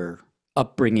better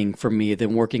upbringing for me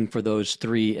than working for those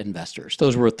 3 investors.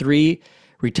 Those were 3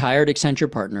 retired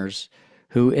Accenture partners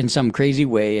who in some crazy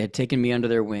way had taken me under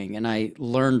their wing. And I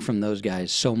learned from those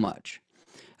guys so much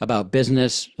about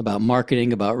business, about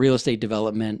marketing, about real estate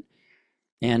development.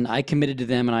 And I committed to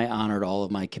them and I honored all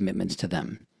of my commitments to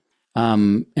them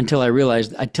until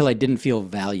I didn't feel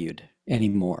valued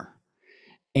anymore.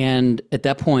 And at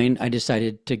that point, I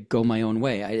decided to go my own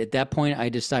way. At that point, I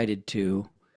decided to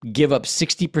give up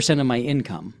 60% of my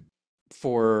income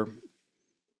for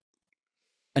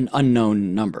an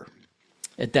unknown number.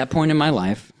 At that point in my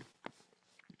life,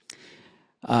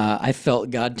 I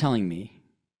felt God telling me,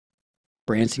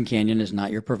 Branson Canyon is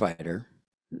not your provider.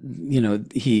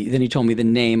 He told me the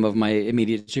name of my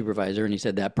immediate supervisor, and he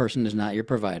said, that person is not your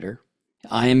provider.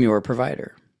 I am your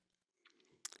provider.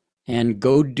 And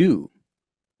go do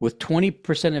with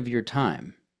 20% of your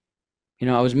time.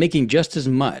 I was making just as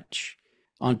much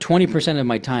on 20% of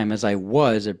my time as I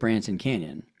was at Branson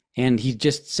Canyon. And he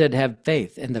just said, have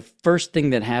faith. And the first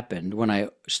thing that happened when I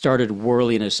started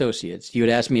Worley and Associates, you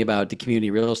had asked me about the Community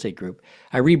Real Estate Group.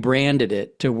 I rebranded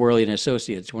it to Worley and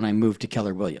Associates when I moved to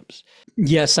Keller Williams.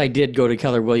 Yes, I did go to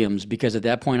Keller Williams because at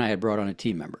that point I had brought on a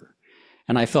team member.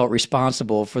 And I felt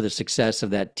responsible for the success of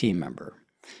that team member.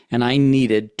 And I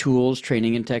needed tools,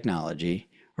 training, and technology,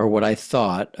 or what I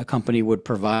thought a company would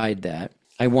provide that.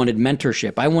 I wanted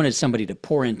mentorship. I wanted somebody to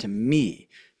pour into me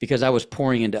because I was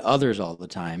pouring into others all the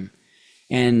time.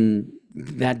 And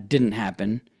that didn't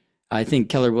happen. I think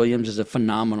Keller Williams is a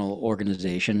phenomenal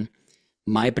organization.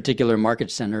 My particular market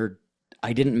center,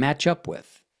 I didn't match up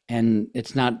with. And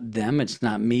it's not them, it's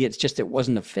not me, it's just it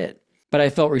wasn't a fit. But I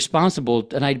felt responsible,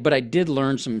 but I did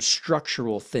learn some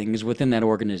structural things within that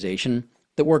organization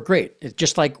that were great. It's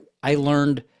just like I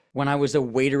learned when I was a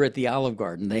waiter at the Olive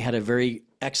Garden. They had a very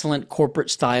excellent corporate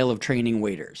style of training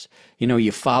waiters.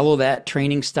 You follow that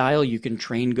training style, you can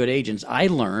train good agents. I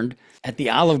learned at the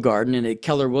Olive Garden and at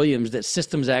Keller Williams that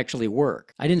systems actually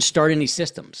work. I didn't start any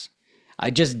systems.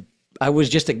 I was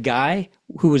just a guy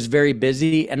who was very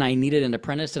busy and I needed an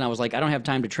apprentice. And I was like, I don't have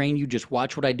time to train you. Just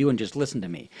watch what I do and just listen to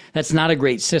me. That's not a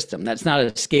great system. That's not a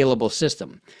scalable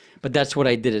system. But that's what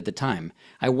I did at the time.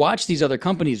 I watched these other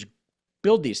companies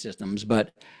build these systems,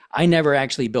 but I never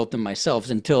actually built them myself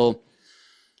until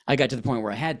I got to the point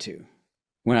where I had to,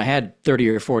 when I had 30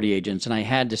 or 40 agents and I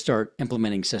had to start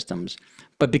implementing systems.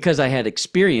 But because I had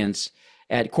experience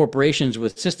at corporations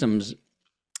with systems,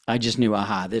 I just knew,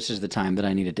 this is the time that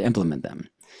I needed to implement them.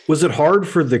 Was it hard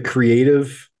for the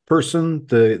creative person,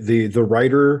 the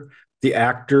writer, the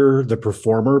actor, the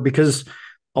performer? Because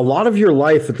a lot of your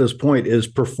life at this point is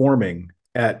performing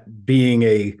at being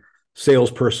a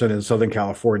salesperson in Southern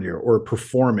California or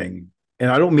performing. And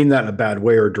I don't mean that in a bad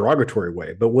way or derogatory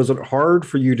way, but was it hard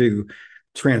for you to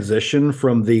transition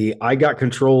from I got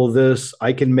control of this,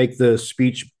 I can make the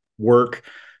speech work,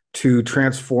 to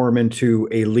transform into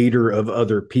a leader of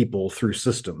other people through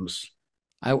systems?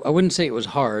 I wouldn't say it was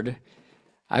hard.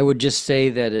 I would just say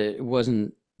that it was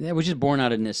just born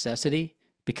out of necessity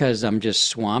because I'm just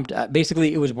swamped.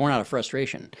 Basically, it was born out of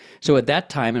frustration. So at that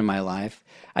time in my life,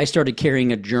 I started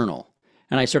carrying a journal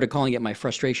and I started calling it my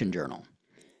frustration journal.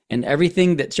 And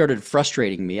everything that started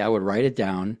frustrating me, I would write it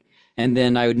down and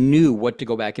then I knew what to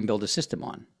go back and build a system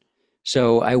on.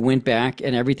 So I went back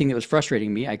and everything that was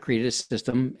frustrating me, I created a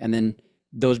system, and then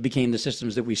those became the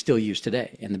systems that we still use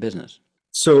today in the business.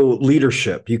 So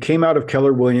leadership, you came out of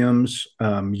Keller Williams,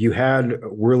 you had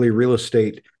Worley Real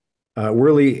Estate,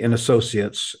 Worley and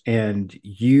Associates, and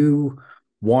you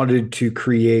wanted to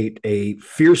create a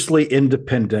fiercely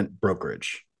independent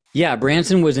brokerage. Yeah,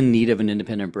 Branson was in need of an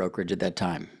independent brokerage at that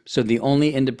time. So the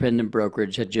only independent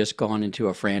brokerage had just gone into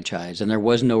a franchise, and there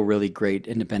was no really great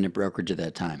independent brokerage at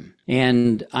that time.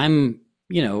 And I'm,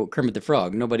 Kermit the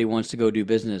Frog. Nobody wants to go do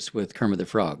business with Kermit the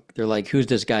Frog. They're like, who's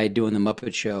this guy doing the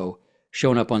Muppet Show,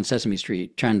 showing up on Sesame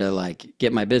Street, trying to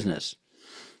get my business?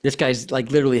 This guy's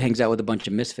literally hangs out with a bunch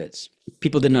of misfits.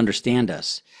 People didn't understand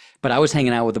us. But I was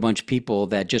hanging out with a bunch of people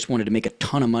that just wanted to make a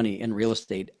ton of money in real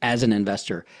estate as an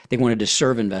investor. They wanted to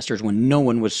serve investors when no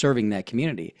one was serving that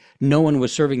community. No one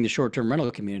was serving the short-term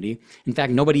rental community. In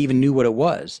fact, nobody even knew what it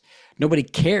was. Nobody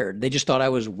cared. They just thought I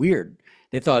was weird.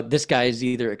 They thought this guy's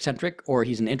either eccentric or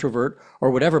he's an introvert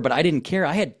or whatever, but I didn't care.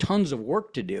 I had tons of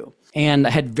work to do and I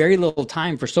had very little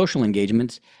time for social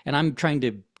engagements, and I'm trying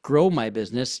to grow my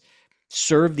business,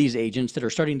 serve these agents that are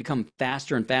starting to come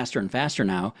faster and faster and faster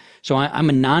now. So I'm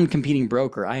a non-competing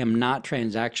broker. I am not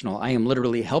transactional. I am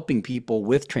literally helping people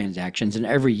with transactions. And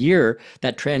every year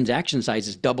that transaction size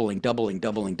is doubling.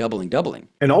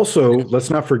 And also, let's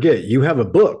not forget, you have a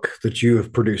book that you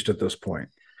have produced at this point.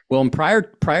 Well, and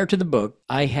prior to the book,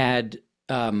 I had,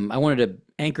 I wanted to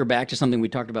anchor back to something we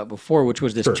talked about before, which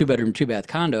was this 2-bedroom, 2-bath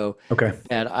condo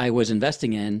that I was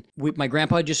investing in. My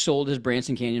grandpa just sold his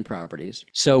Branson Canyon properties.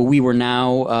 So we were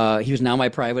now, he was now my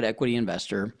private equity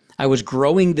investor. I was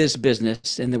growing this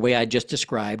business in the way I just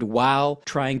described while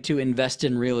trying to invest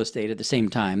in real estate at the same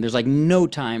time. There's no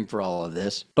time for all of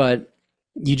this, but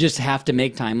you just have to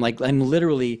make time. I'm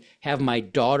literally have my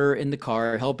daughter in the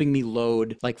car helping me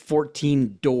load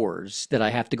 14 doors that I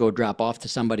have to go drop off to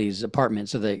somebody's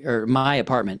apartment or my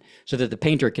apartment so that the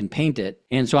painter can paint it.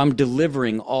 And so I'm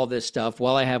delivering all this stuff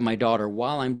while I have my daughter,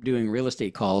 while I'm doing real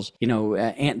estate calls,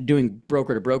 and doing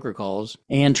broker to broker calls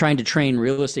and trying to train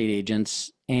real estate agents.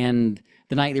 And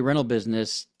the nightly rental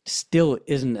business still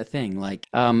isn't a thing.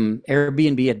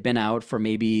 Airbnb had been out for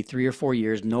maybe 3 or 4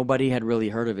 years. Nobody had really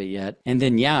heard of it yet. And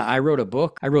then, I wrote a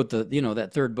book. I wrote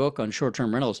that third book on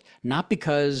short-term rentals, not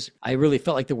because I really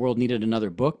felt like the world needed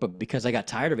another book, but because I got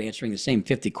tired of answering the same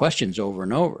 50 questions over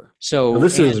and over. So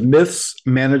this is Myths,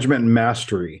 Management, and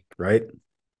Mastery, right?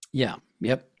 Yeah.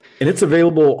 Yep. And it's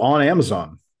available on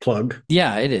Amazon. Plug.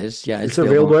 Yeah, it is. Yeah, it's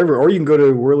available everywhere. Or you can go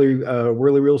to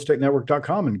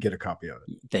worleyrealestatenetwork.com and get a copy of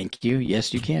it. Thank you.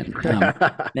 Yes, you can.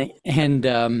 And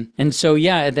so,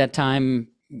 at that time,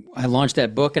 I launched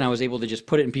that book and I was able to just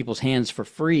put it in people's hands for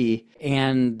free.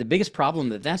 And the biggest problem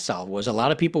that solved was a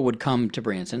lot of people would come to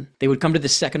Branson. They would come to the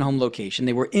second home location.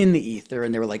 They were in the ether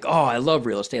and they were like, oh, I love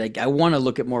real estate. I want to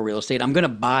look at more real estate. I'm going to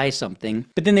buy something.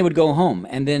 But then they would go home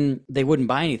and then they wouldn't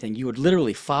buy anything. You would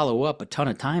literally follow up a ton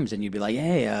of times and you'd be like,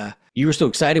 hey, you were so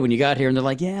excited when you got here. And they're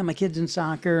like, yeah, my kid's in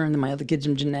soccer and then my other kid's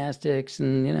in gymnastics.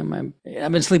 And,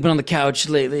 I've been sleeping on the couch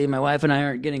lately. My wife and I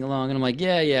aren't getting along. And I'm like,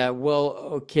 yeah. Well,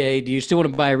 okay. Do you still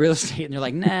want to buy real estate? And they're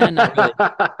like, nah, not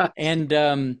really. And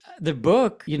the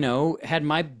book, had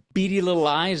my beady little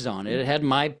eyes on it. It had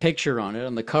my picture on it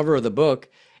on the cover of the book.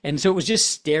 And so it was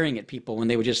just staring at people when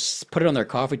they would just put it on their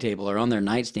coffee table or on their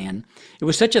nightstand. It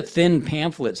was such a thin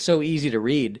pamphlet, so easy to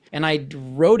read. And I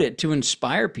wrote it to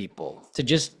inspire people to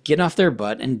just get off their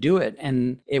butt and do it.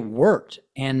 And it worked.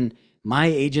 And my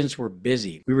agents were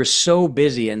busy. We were so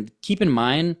busy. And keep in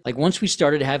mind, like once we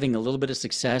started having a little bit of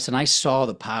success and I saw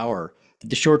the power that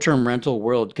the short-term rental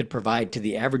world could provide to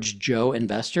the average Joe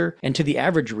investor and to the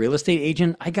average real estate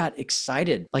agent, I got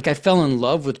excited. Like I fell in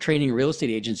love with training real estate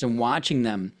agents and watching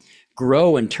them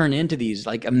grow and turn into these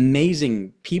like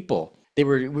amazing people. We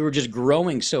were just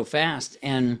growing so fast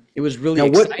and it was really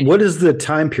exciting. What is the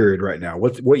time period right now?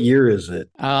 What year is it?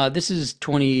 This is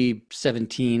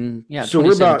 2017. Yeah. So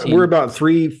we're about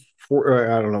 3,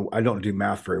 4, I don't know. I don't do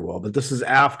math very well, but this is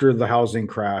after the housing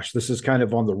crash. This is kind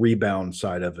of on the rebound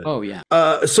side of it. Oh yeah.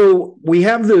 So we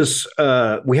have this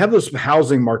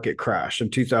housing market crash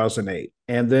in 2008,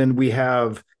 and then we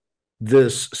have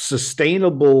this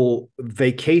sustainable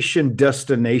vacation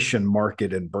destination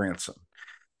market in Branson.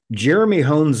 Jeramie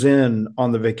hones in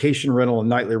on the vacation rental and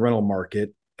nightly rental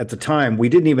market. At the time, we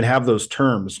didn't even have those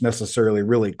terms necessarily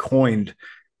really coined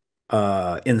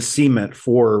in cement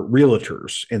for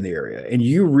realtors in the area. And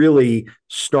you really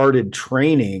started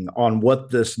training on what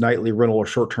this nightly rental or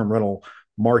short-term rental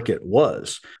market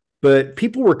was. But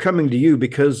people were coming to you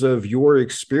because of your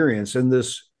experience in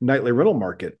this nightly rental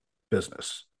market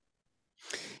business.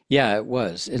 Yeah, it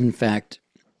was. In fact,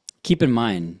 keep in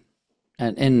mind,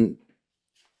 and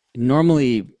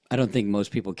normally I don't think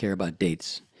most people care about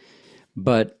dates,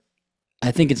 but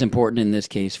I think it's important in this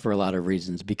case for a lot of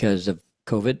reasons because of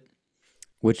COVID,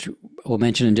 which we'll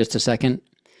mention in just a second.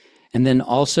 And then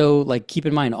also, like, keep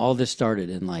in mind, all this started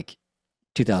in like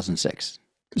 2006.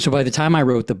 So by the time I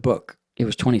wrote the book, it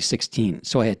was 2016.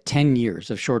 So I had 10 years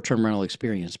of short-term rental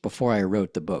experience before I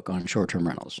wrote the book on short-term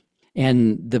rentals.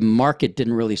 And the market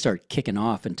didn't really start kicking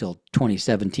off until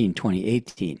 2017,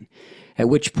 2018, at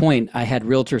which point I had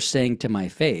realtors saying to my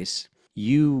face,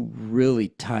 you really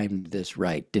timed this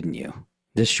right, didn't you?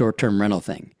 This short-term rental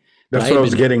thing. That's what I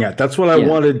was getting at. That's what I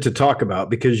wanted to talk about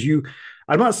because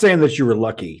I'm not saying that you were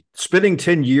lucky. Spending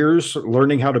 10 years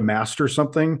learning how to master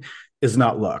something is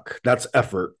not luck. That's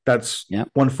effort. That's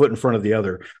one foot in front of the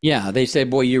other. Yeah. They said,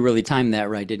 boy, you really timed that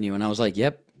right, didn't you? And I was like,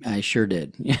 yep, I sure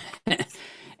did.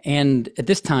 And at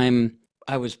this time,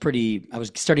 I was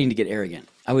starting to get arrogant.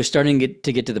 I was starting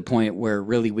to get to the point where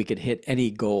really we could hit any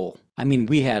goal. I mean,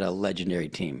 we had a legendary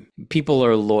team. People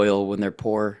are loyal when they're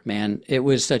poor, man. It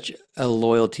was such a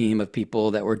loyal team of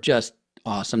people that were just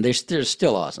awesome. They're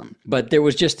still awesome. But there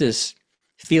was just this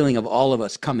feeling of all of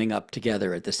us coming up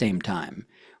together at the same time,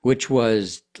 which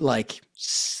was like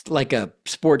a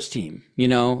sports team,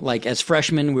 like as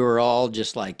freshmen, we were all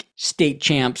just like state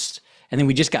champs. And then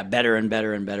we just got better and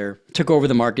better and better, took over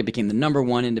the market, became the number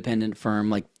 1 independent firm,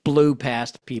 like blew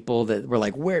past people that were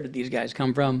like, where did these guys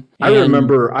come from? And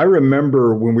I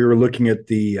remember when we were looking at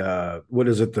the,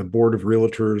 the Board of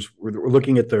Realtors, we're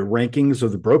looking at the rankings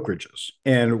of the brokerages,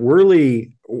 and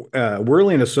Worley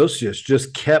and Associates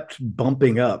just kept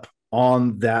bumping up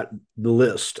on the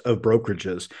list of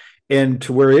brokerages. And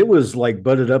to where it was like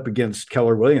butted up against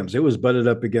Keller Williams. It was butted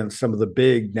up against some of the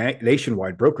big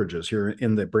nationwide brokerages here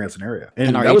in the Branson area.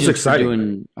 And that was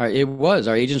exciting. Our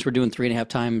agents were doing 3.5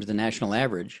 times the national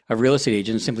average of real estate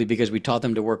agents simply because we taught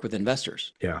them to work with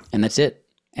investors. Yeah. And that's it.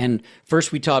 And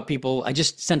first we taught people, I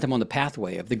just sent them on the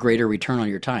pathway of the greater return on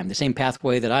your time, the same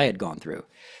pathway that I had gone through.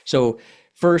 So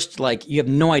first, like, you have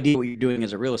no idea what you're doing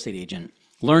as a real estate agent.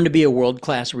 Learn to be a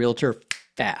world-class realtor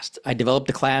fast. I developed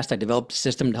a class. I developed a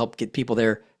system to help get people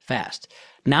there fast.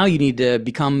 Now you need to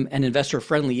become an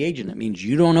investor-friendly agent. It means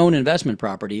you don't own investment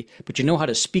property, but you know how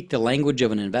to speak the language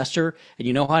of an investor, and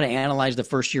you know how to analyze the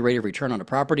first-year rate of return on a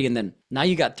property. And then now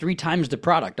you got 3 times the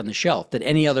product on the shelf that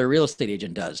any other real estate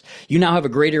agent does. You now have a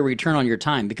greater return on your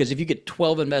time because if you get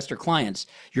 12 investor clients,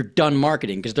 you're done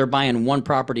marketing because they're buying 1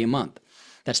 property a month.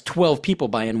 That's 12 people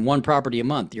buying 1 property a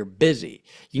month. You're busy.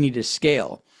 You need to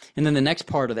scale. And then the next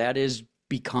part of that is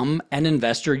become an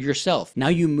investor yourself. Now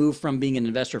you move from being an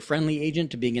investor-friendly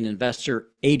agent to being an investor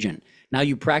agent. Now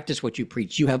you practice what you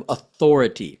preach. You have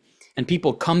authority. And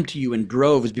people come to you in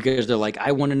droves because they're like,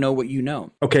 I want to know what you know.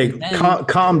 Okay, Then,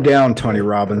 calm down, Tony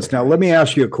Robbins. Now, let me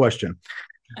ask you a question.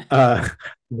 Uh,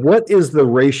 what is the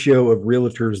ratio of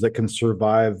realtors that can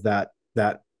survive that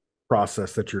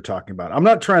process that you're talking about? I'm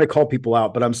not trying to call people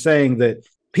out, but I'm saying that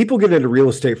people get into real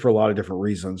estate for a lot of different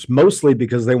reasons, mostly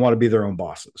because they want to be their own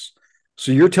bosses.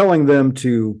 So you're telling them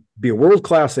to be a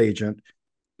world-class agent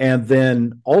and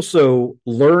then also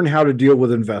learn how to deal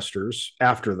with investors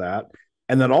after that.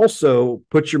 And then also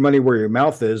put your money where your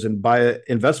mouth is and buy an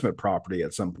investment property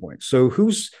at some point. So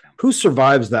who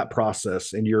survives that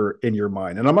process in your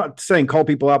mind? And I'm not saying call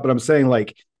people out, but I'm saying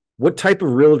like, what type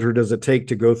of realtor does it take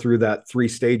to go through that 3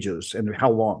 stages and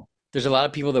how long? there's a lot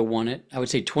of people that want it. I would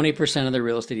say 20% of the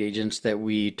real estate agents that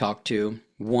we talk to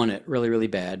want it really, really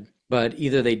bad, but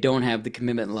either they don't have the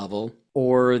commitment level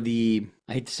or the,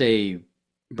 I'd say,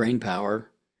 brain power,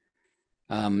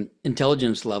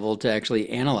 intelligence level to actually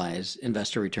analyze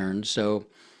investor returns. So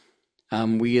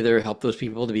we either help those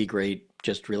people to be great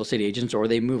just real estate agents or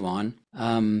they move on.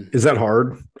 Is that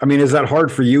hard? I mean, is that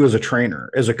hard for you as a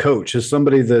trainer, as a coach, as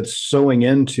somebody that's sewing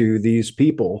into these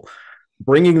people,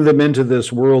 bringing them into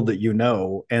this world that you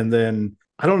know, and then,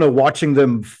 I don't know, watching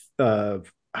them, I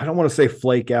don't want to say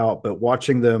flake out, but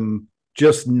watching them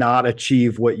just not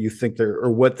achieve what you think they're,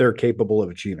 or what they're capable of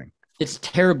achieving? It's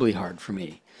terribly hard for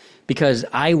me because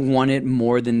I want it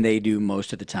more than they do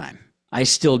most of the time. I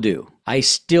still do. I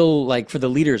still, like, for the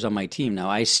leaders on my team now,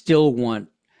 I still want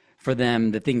for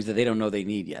them the things that they don't know they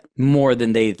need yet, more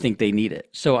than they think they need it.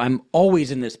 So I'm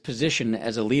always in this position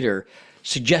as a leader,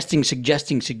 suggesting.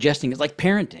 It's like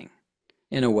parenting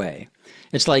in a way.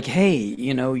 It's like, hey,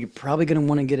 you're probably going to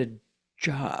want to get a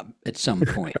job at some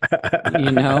point,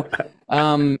 and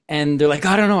they're like,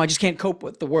 I don't know, I just can't cope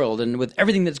with the world and with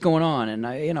everything that's going on. And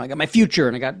I got my future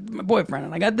and I got my boyfriend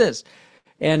and I got this.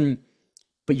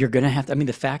 But you're going to have to,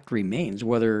 the fact remains,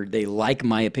 whether they like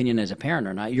my opinion as a parent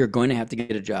or not, you're going to have to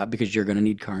get a job because you're going to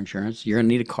need car insurance. You're going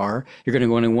to need a car. You're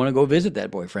going to want to go visit that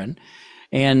boyfriend.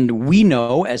 And we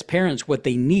know as parents what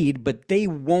they need, but they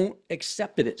won't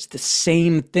accept it. It's the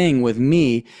same thing with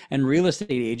me and real estate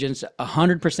agents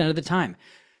 100% of the time.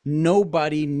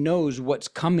 Nobody knows what's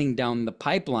coming down the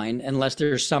pipeline unless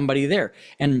there's somebody there.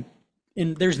 And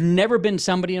there's never been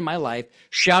somebody in my life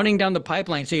shouting down the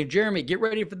pipeline saying, Jeramie, get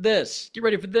ready for this. Get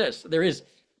ready for this. There is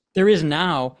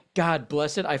now, God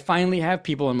bless it. I finally have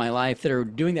people in my life that are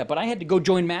doing that, but I had to go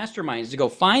join masterminds to go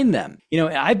find them.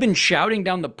 I've been shouting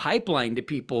down the pipeline to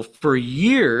people for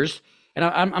years. And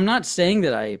I'm not saying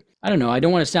that I don't know. I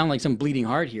don't want to sound like some bleeding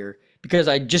heart here because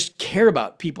I just care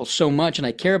about people so much. And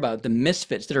I care about the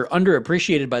misfits that are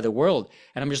underappreciated by the world.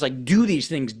 And I'm just like, do these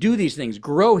things,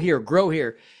 grow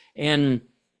here. And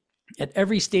at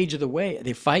every stage of the way,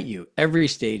 they fight you every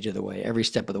stage of the way, every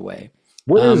step of the way.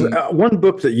 What is one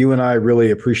book that you and I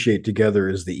really appreciate together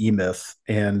is the E-Myth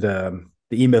and the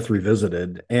E-Myth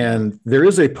Revisited. And there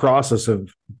is a process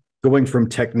of going from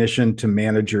technician to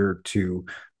manager to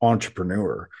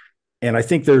entrepreneur. And I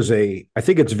think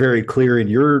it's very clear in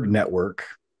your network,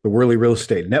 the Worley Real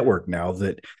Estate Network now,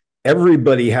 that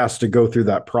everybody has to go through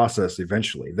that process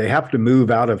eventually. They have to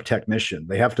move out of technician.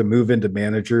 They have to move into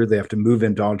manager. They have to move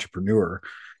into entrepreneur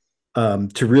to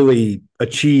really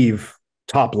achieve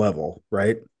top level,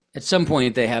 right? At some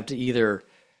point, they have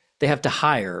to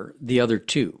hire the other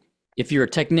two. If you're a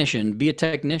technician, be a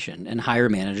technician and hire a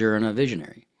manager and a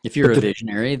visionary. If you're a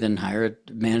visionary, then hire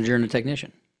a manager and a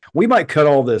technician. We might cut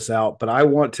all this out, but I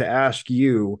want to ask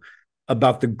you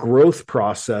about the growth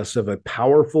process of a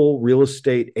powerful real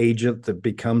estate agent that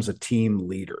becomes a team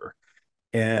leader.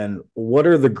 And what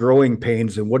are the growing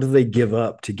pains and what do they give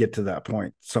up to get to that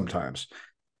point sometimes?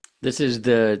 This is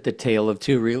the tale of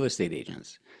two real estate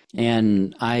agents.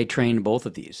 And I trained both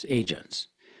of these agents.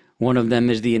 One of them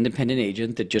is the independent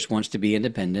agent that just wants to be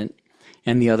independent.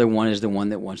 And the other one is the one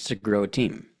that wants to grow a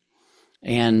team.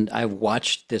 And I've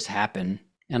watched this happen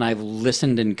and I've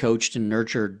listened and coached and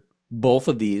nurtured both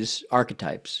of these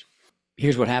archetypes.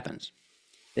 Here's what happens.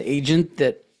 The agent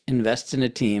that invests in a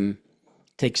team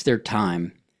takes their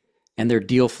time and their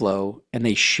deal flow and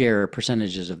they share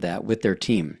percentages of that with their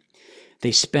team.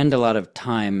 They spend a lot of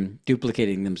time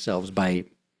duplicating themselves by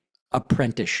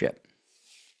apprenticeship.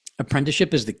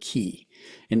 Apprenticeship is the key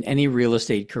in any real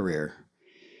estate career.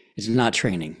 It's not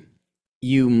training.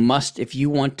 You must, if you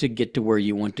want to get to where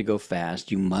you want to go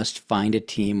fast, you must find a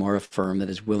team or a firm that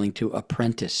is willing to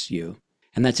apprentice you.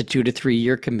 And that's a 2 to 3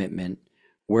 year commitment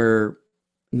where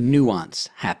nuance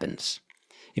happens.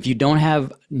 If you don't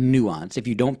have nuance, if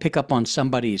you don't pick up on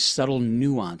somebody's subtle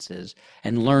nuances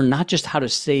and learn not just how to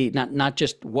say, not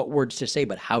just what words to say,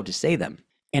 but how to say them,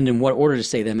 and in what order to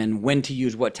say them and when to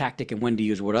use what tactic and when to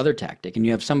use what other tactic. And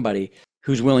you have somebody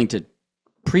who's willing to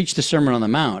preach the Sermon on the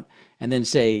Mount and then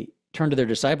turn to their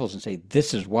disciples and say,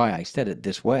 this is why I said it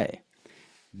this way.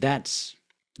 That's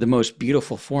the most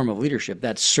beautiful form of leadership.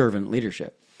 That's servant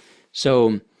leadership.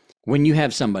 So when you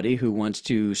have somebody who wants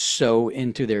to sow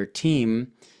into their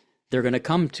team, they're going to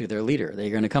come to their leader. They're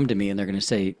going to come to me and they're going to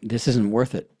say, this isn't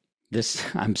worth it.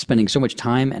 I'm spending so much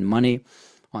time and money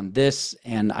on this,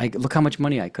 and look how much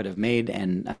money I could have made,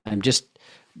 and I'm just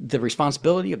the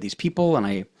responsibility of these people.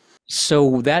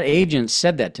 So that agent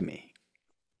said that to me.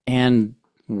 And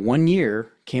 1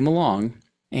 year came along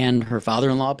and her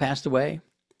father-in-law passed away.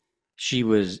 She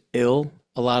was ill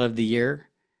a lot of the year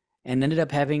and ended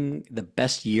up having the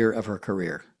best year of her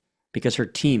career because her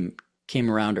team came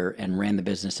around her and ran the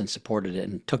business and supported it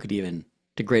and took it even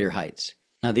to greater heights.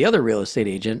 Now, the other real estate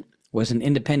agent was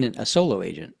a solo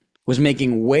agent, was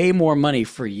making way more money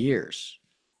for years.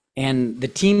 And the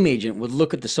team agent would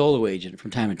look at the solo agent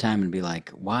from time to time and be like,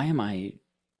 why am I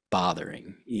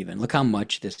bothering even? Look how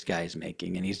much this guy's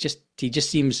making. And he just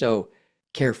seems so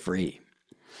carefree.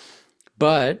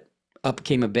 But up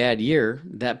came a bad year.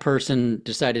 That person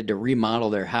decided to remodel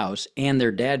their house and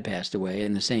their dad passed away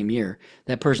in the same year.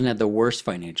 That person had the worst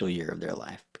financial year of their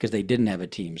life because they didn't have a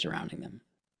team surrounding them.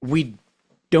 We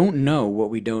don't know what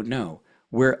we don't know.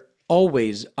 We're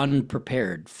always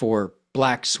unprepared for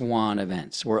black swan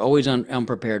events. We're always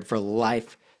unprepared for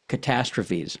life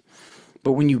catastrophes.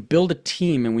 But when you build a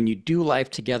team and when you do life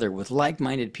together with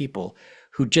like-minded people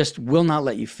who just will not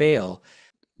let you fail,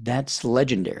 that's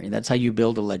legendary. That's how you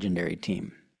build a legendary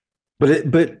team.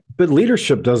 But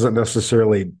leadership doesn't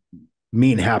necessarily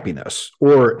mean happiness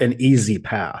or an easy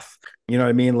path. You know what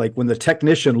I mean? Like when the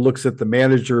technician looks at the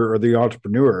manager or the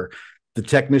entrepreneur, the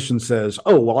technician says,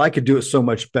 oh, well, I could do it so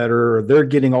much better, or they're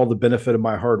getting all the benefit of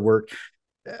my hard work.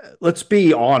 Let's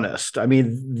be honest. I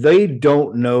mean, they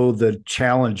don't know the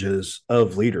challenges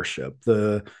of leadership,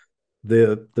 the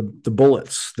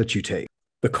bullets that you take,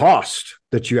 the cost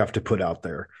that you have to put out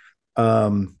there.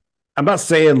 I'm not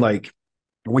saying like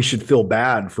we should feel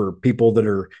bad for people that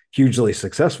are hugely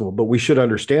successful, but we should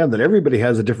understand that everybody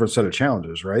has a different set of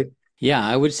challenges, right? Yeah,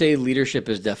 I would say leadership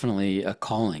is definitely a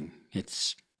calling.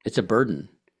 It's a burden,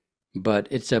 but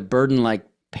it's a burden like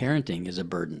parenting is a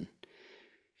burden.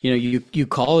 You know, you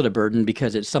call it a burden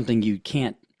because it's something you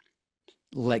can't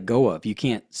let go of. You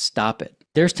can't stop it.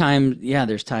 There's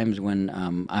times when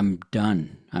I'm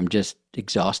done. I'm just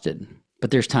exhausted. But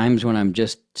there's times when I'm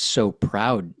just so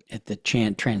proud at the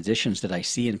transitions that I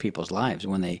see in people's lives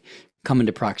when they come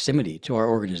into proximity to our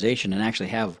organization and actually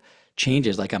have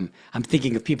changes. Like I'm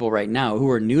thinking of people right now who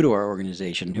are new to our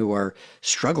organization, who are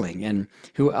struggling, and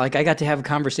who, like, I got to have a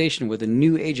conversation with a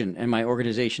new agent in my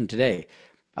organization today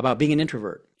about being an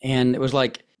introvert. And it was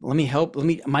like, let me help.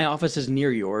 My office is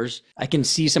near yours. I can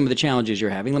see some of the challenges you're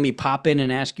having. Let me pop in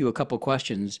and ask you a couple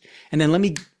questions. And then let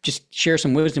me just share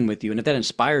some wisdom with you. And if that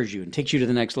inspires you and takes you to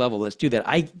the next level, let's do that.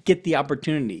 I get the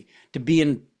opportunity to be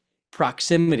in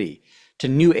proximity to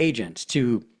new agents,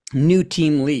 to new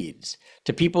team leads,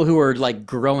 to people who are like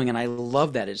growing. And I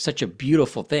love that. It's such a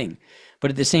beautiful thing.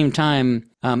 But at the same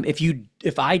time,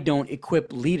 if I don't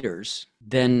equip leaders,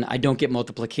 then I don't get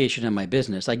multiplication in my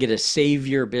business. I get a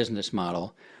savior business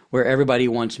model where everybody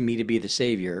wants me to be the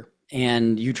savior,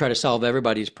 and you try to solve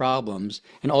everybody's problems.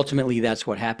 And ultimately, that's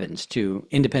what happens to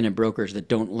independent brokers that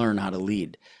don't learn how to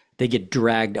lead. They get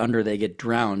dragged under, they get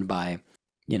drowned by,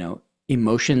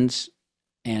 emotions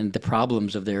and the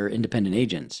problems of their independent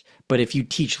agents. But if you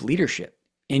teach leadership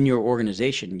in your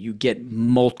organization, you get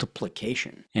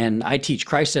multiplication. And I teach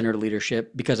Christ-centered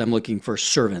leadership because I'm looking for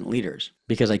servant leaders,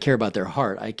 because I care about their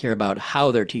heart. I care about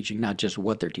how they're teaching, not just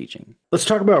what they're teaching. Let's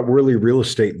talk about Worley Real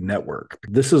Estate Network.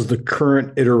 This is the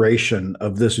current iteration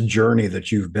of this journey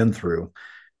that you've been through.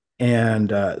 And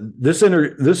this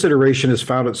iteration has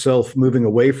found itself moving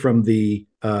away from the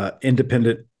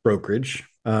independent brokerage.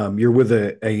 You're with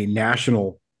a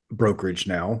national brokerage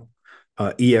now,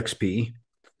 EXP.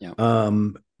 Yeah.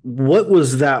 What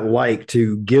was that like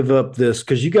to give up this?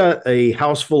 Because you got a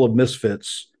house full of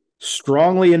misfits,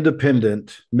 strongly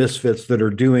independent misfits that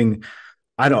are doing,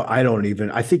 I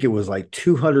think it was like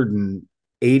 $280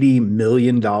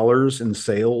 million in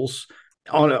sales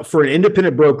for an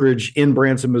independent brokerage in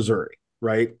Branson, Missouri,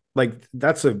 right? Like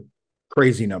that's a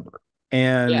crazy number.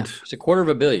 And yeah, it's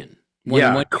 $250 million.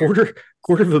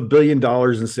 $250 million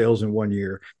in sales in 1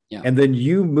 year. Yeah. And then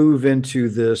you move into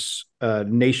this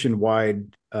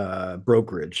nationwide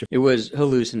brokerage. It was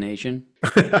hallucination.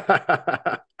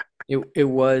 It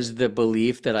was the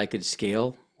belief that I could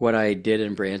scale what I did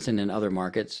in Branson and other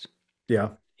markets. Yeah.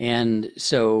 And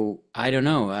so I don't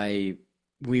know.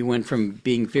 we went from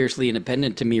being fiercely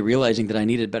independent to me realizing that I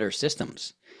needed better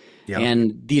systems. Yeah.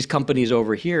 And these companies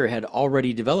over here had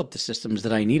already developed the systems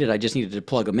that I needed. I just needed to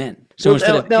plug them in. So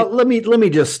well, now let me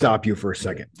just stop you for a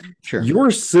second. Sure. Your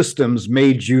systems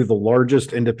made you the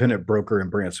largest independent broker in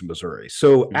Branson, Missouri.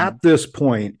 So at this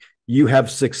point, you have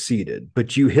succeeded,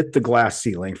 but you hit the glass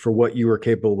ceiling for what you were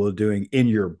capable of doing in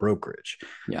your brokerage.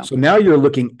 Yeah. So now you're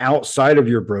looking outside of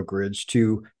your brokerage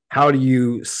to how do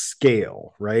you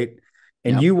scale, right?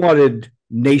 And you wanted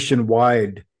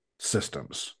nationwide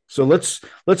systems. So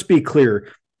let's be clear.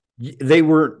 They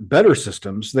weren't better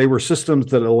systems. They were systems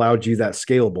that allowed you that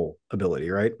scalable ability,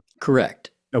 right?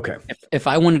 Correct. Okay. If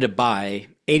I wanted to buy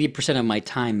 80% of my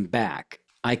time back,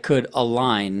 I could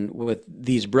align with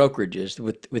these brokerages,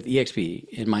 with EXP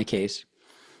in my case,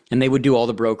 and they would do all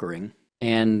the brokering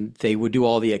and they would do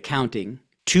all the accounting.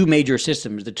 Two major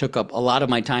systems that took up a lot of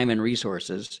my time and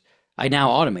resources, I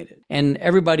now automated. And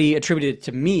everybody attributed it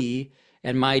to me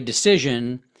and my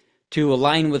decision to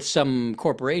align with some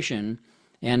corporation.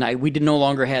 And we did no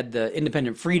longer had the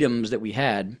independent freedoms that we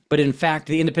had. But in fact,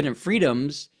 the independent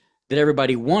freedoms that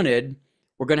everybody wanted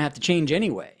were going to have to change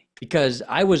anyway, because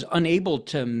I was unable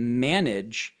to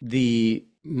manage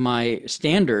my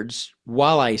standards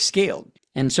while I scaled.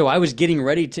 And so I was getting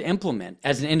ready to implement,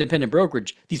 as an independent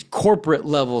brokerage, these corporate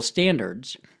level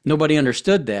standards. Nobody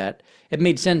understood that. It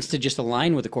made sense to just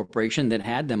align with a corporation that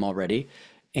had them already.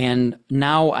 And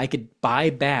now I could buy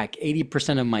back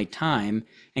 80% of my time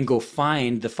and go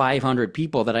find the 500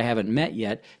 people that I haven't met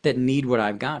yet that need what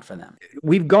I've got for them.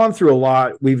 We've gone through a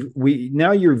lot.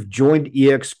 Now you've joined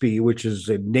EXP, which is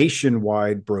a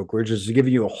nationwide brokerage. It's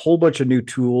giving you a whole bunch of new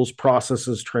tools,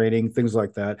 processes, training, things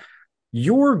like that.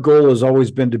 Your goal has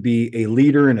always been to be a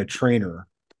leader and a trainer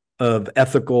of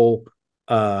ethical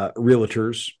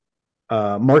realtors,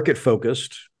 market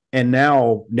focused, and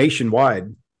now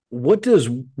nationwide. What does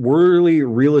Worley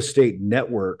Real Estate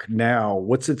Network now?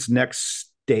 What's its next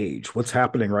stage? What's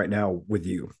happening right now with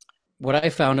you? What I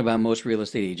found about most real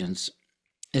estate agents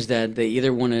is that they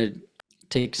either want to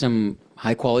take some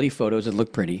high quality photos that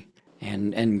look pretty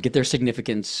and get their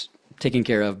significance taken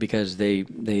care of because they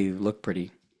look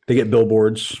pretty. They get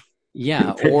billboards.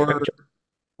 Yeah,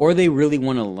 or they really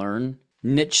want to learn.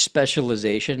 Niche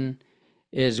specialization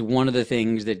is one of the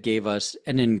things that gave us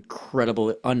an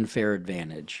incredible unfair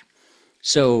advantage.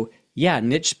 So yeah,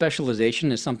 niche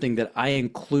specialization is something that I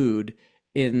include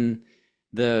in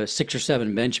the 6 or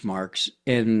 7 benchmarks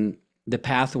in the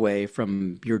pathway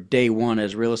from your day one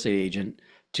as a real estate agent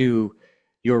to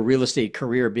your real estate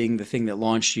career being the thing that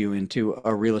launched you into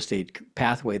a real estate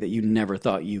pathway that you never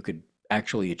thought you could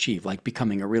actually achieve, like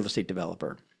becoming a real estate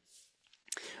developer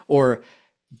or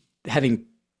having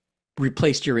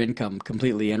replaced your income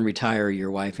completely and retire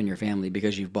your wife and your family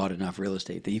because you've bought enough real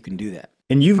estate that you can do that.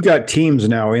 And you've got teams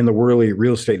now in the Worley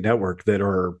Real Estate Network that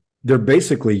they're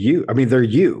basically you. I mean, they're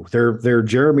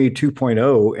Jeramie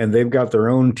 2.0, and they've got their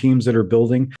own teams that are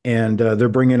building, and they're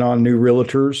bringing on new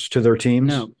realtors to their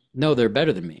teams. No, they're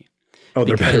better than me. Oh,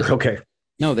 they're better. Okay.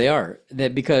 No, they are.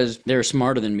 That because they're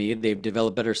smarter than me. They've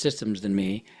developed better systems than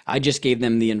me. I just gave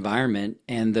them the environment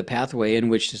and the pathway in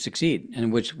which to succeed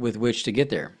and with which to get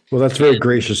there. Well, that's very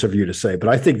gracious of you to say, but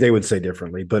I think they would say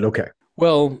differently, but okay.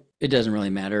 Well, it doesn't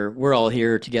really matter. We're all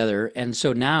here together. And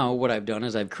so now what I've done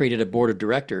is I've created a board of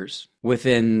directors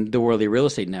within the Worley Real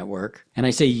Estate Network. And I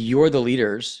say, you're the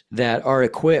leaders that are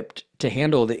equipped to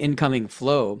handle the incoming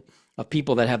flow of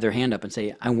people that have their hand up and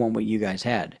say, I want what you guys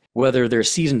had. Whether they're a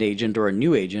seasoned agent or a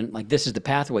new agent, like this is the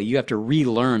pathway. You have to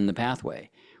relearn the pathway.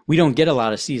 We don't get a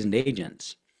lot of seasoned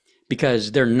agents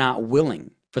because they're not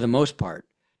willing, for the most part,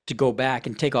 to go back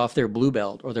and take off their blue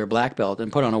belt or their black belt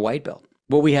and put on a white belt.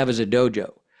 What we have is a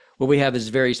dojo. What we have is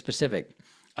very specific.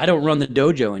 I don't run the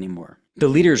dojo anymore. The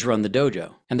leaders run the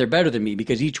dojo, and they're better than me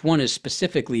because each one is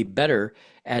specifically better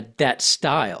at that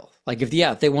style. Like if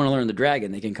they want to learn the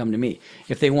dragon, they can come to me.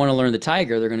 If they want to learn the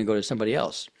tiger, they're going to go to somebody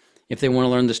else. If they want to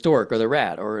learn the stork or the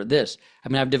rat or this. I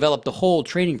mean, I've developed a whole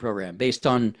training program based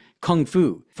on Kung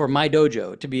Fu for my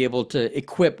dojo to be able to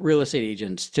equip real estate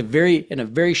agents to in a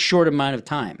very short amount of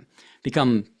time,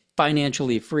 become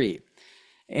financially free.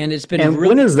 And it's been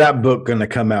when is that book going to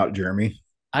come out, Jeramie?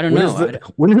 I don't know.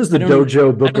 When is the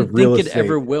dojo book of real estate? I don't think it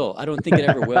ever will. I don't think it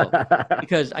ever will.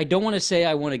 Because I don't want to say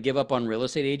I want to give up on real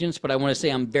estate agents, but I want to say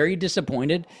I'm very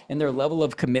disappointed in their level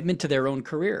of commitment to their own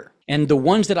career. And the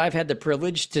ones that I've had the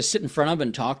privilege to sit in front of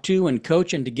and talk to and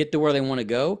coach and to get to where they want to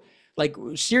go Like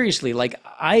seriously, like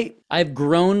I've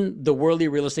grown the Worley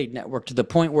Real Estate Network to the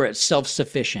point where it's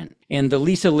self-sufficient. And the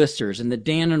Lisa Listers and the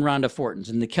Dan and Rhonda Fortons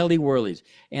and the Kelly Worleys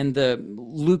and the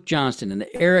Luke Johnston and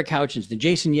the Eric Houchins, the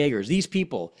Jason Yeagers, these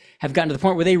people have gotten to the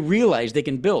point where they realize they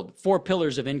can build 4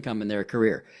 pillars of income in their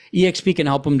career. EXP can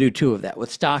help them do 2 of that with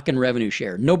stock and revenue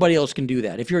share. Nobody else can do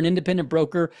that. If you're an independent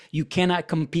broker, you cannot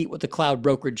compete with the cloud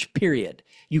brokerage, period.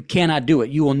 You cannot do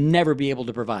it. You will never be able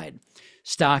to provide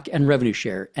stock and revenue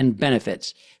share and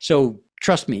benefits. So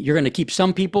trust me, you're going to keep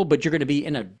some people, but you're going to be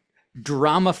in a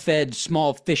drama-fed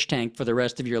small fish tank for the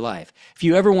rest of your life. If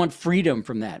you ever want freedom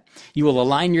from that, you will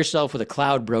align yourself with a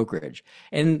cloud brokerage.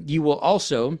 And you will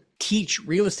also teach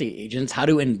real estate agents how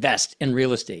to invest in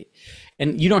real estate.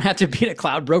 And you don't have to be at a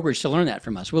cloud brokerage to learn that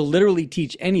from us. We'll literally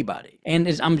teach anybody.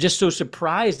 And I'm just so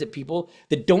surprised at people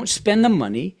that don't spend the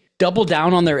money, double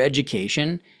down on their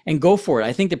education, and go for it.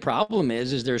 I think the problem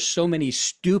is there's so many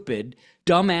stupid,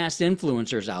 dumbass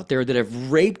influencers out there that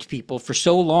have raped people for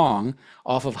so long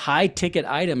off of high ticket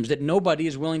items that nobody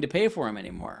is willing to pay for them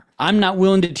anymore. I'm not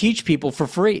willing to teach people for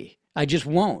free. I just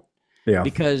won't. Yeah.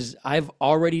 Because I've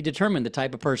already determined the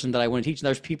type of person that I want to teach.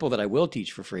 There's people that I will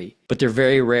teach for free, but they're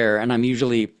very rare. And I'm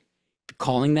usually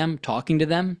calling them, talking to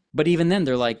them. But even then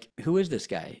they're like, who is this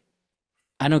guy?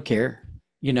 I don't care.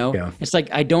 You know, It's like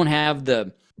I don't have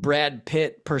the Brad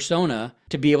Pitt persona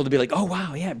to be able to be like, oh,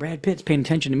 wow, yeah, Brad Pitt's paying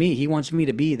attention to me. He wants me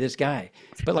to be this guy.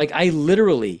 But like I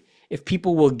literally, if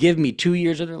people will give me 2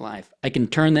 years of their life, I can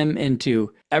turn them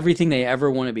into everything they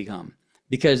ever want to become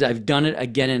because I've done it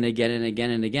again and again and again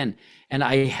and again. And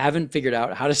I haven't figured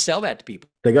out how to sell that to people.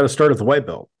 They got to start at the white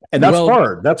belt. And that's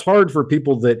hard. That's hard for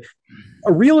people that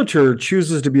a realtor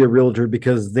chooses to be a realtor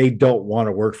because they don't want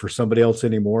to work for somebody else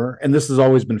anymore. And this has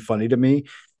always been funny to me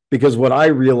because what I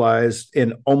realized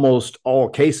in almost all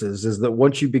cases is that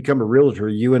once you become a realtor,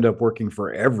 you end up working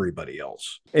for everybody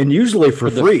else and usually for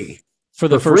free. For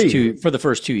the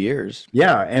first 2 years.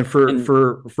 Yeah. And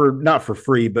for not for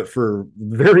free, but for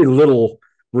very little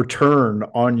return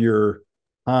on your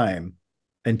time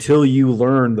until you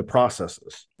learn the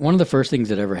processes. One of the first things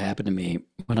that ever happened to me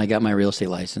when I got my real estate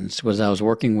license was I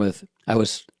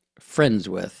was friends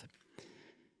with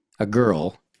a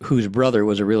girl whose brother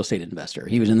was a real estate investor.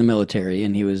 He was in the military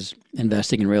and he was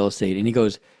investing in real estate. And he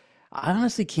goes, I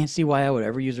honestly can't see why I would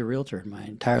ever use a realtor in my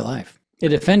entire life.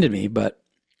 It offended me, but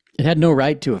it had no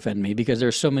right to offend me because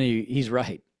there's so many, he's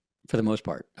right for the most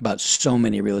part, about so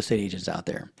many real estate agents out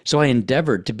there. So I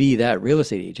endeavored to be that real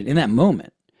estate agent in that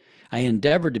moment. I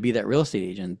endeavored to be that real estate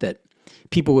agent that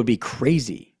people would be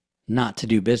crazy not to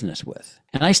do business with.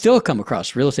 And I still come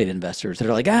across real estate investors that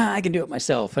are like, I can do it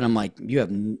myself. And I'm like, you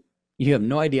have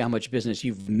no idea how much business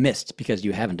you've missed because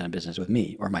you haven't done business with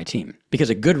me or my team. Because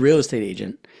a good real estate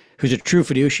agent who's a true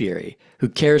fiduciary, who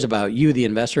cares about you, the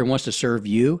investor, and wants to serve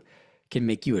you, can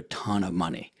make you a ton of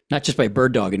money. Not just by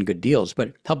bird dogging good deals,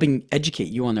 but helping educate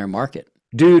you on their market.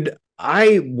 Dude,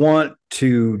 I want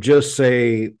to just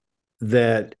say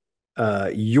that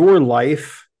your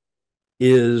life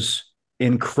is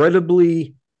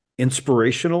incredibly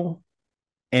inspirational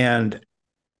and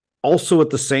also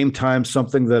at the same time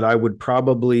something that I would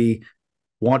probably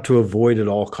want to avoid at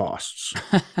all costs.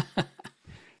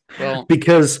 Well,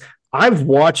 because I've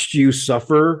watched you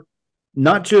suffer,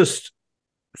 not just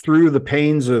through the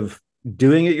pains of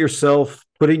doing it yourself,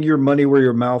 putting your money where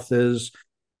your mouth is,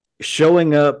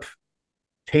 showing up,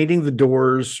 painting the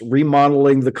doors,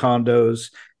 remodeling the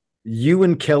condos, you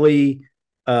and Kelly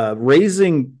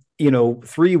raising,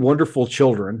 3 wonderful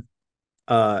children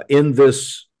in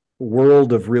this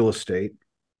world of real estate,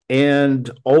 and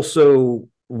also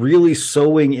really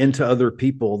sowing into other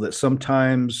people that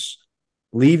sometimes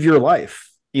leave your life.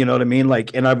 You know what I mean?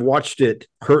 Like, and I've watched it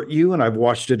hurt you and I've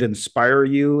watched it inspire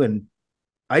you. And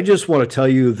I just want to tell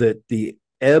you that the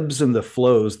ebbs and the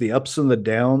flows, the ups and the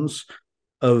downs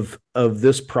of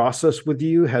this process with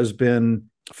you has been,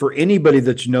 for anybody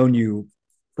that's known you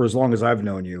for as long as I've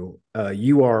known you,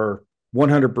 you are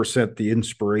 100% the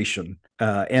inspiration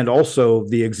and also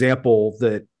the example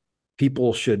that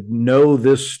people should know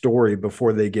this story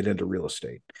before they get into real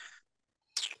estate.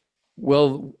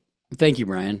 Well, thank you,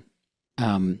 Brian.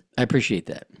 I appreciate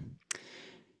that.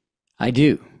 I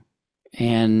do.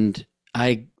 And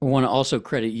I want to also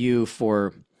credit you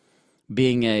for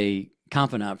being a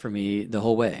confidant for me the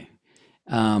whole way.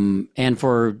 And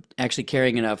for actually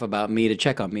caring enough about me to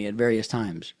check on me at various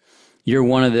times. You're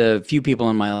one of the few people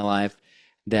in my life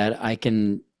that I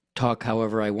can talk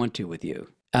however I want to with you,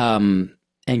 and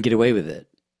get away with it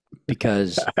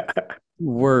because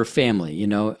we're family, you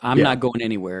know. I'm Yeah. not going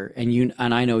anywhere, and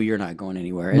I know you're not going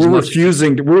anywhere. As We're much as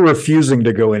refusing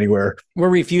to go anywhere. we're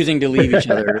refusing to leave each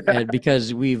other,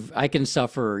 because I can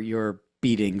suffer your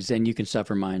beatings and you can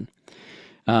suffer mine,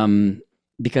 um,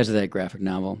 because of that graphic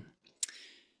novel.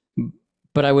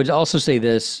 But I would also say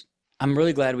this: I'm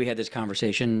really glad we had this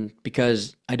conversation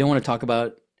because I don't want to talk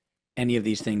about any of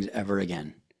these things ever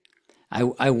again.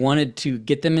 I wanted to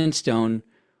get them in stone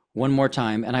one more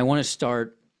time, and I want to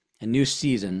start a new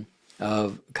season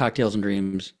of Cocktails and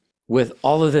Dreams with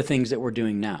all of the things that we're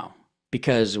doing now.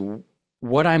 Because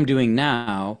what I'm doing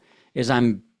now is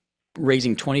I'm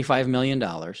raising $25 million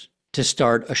to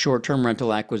start a short-term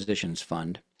rental acquisitions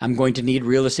fund. I'm going to need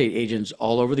real estate agents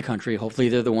all over the country. Hopefully,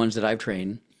 they're the ones that I've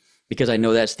trained because I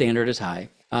know that standard is high.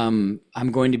 I'm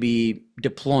going to be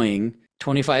deploying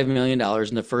 $25 million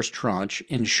in the first tranche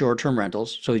in short-term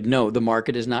rentals. So no, the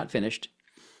market is not finished.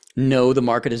 No, the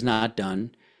market is not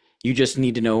done. You just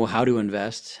need to know how to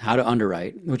invest, how to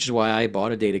underwrite, which is why I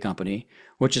bought a data company,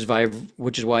 which is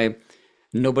why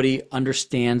nobody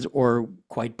understands or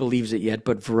quite believes it yet,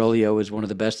 but Verolio is one of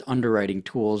the best underwriting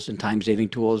tools and time-saving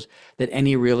tools that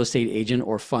any real estate agent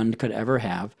or fund could ever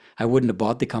have. I wouldn't have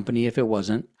bought the company if it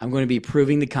wasn't. I'm going to be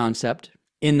proving the concept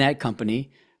in that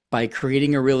company by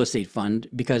creating a real estate fund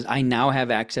because I now have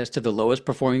access to the lowest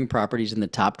performing properties in the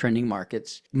top trending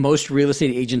markets. Most real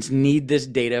estate agents need this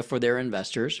data for their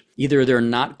investors. Either they're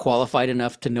not qualified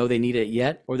enough to know they need it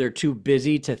yet, or they're too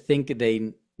busy to think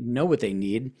they know what they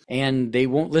need, and they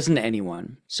won't listen to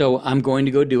anyone. So I'm going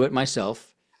to go do it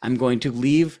myself. I'm going to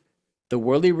leave the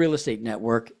Worley Real Estate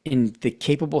Network in the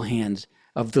capable hands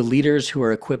of the leaders who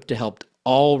are equipped to help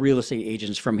all real estate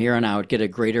agents from here on out get a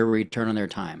greater return on their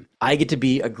time. I get to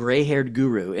be a gray-haired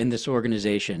guru in this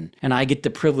organization, and I get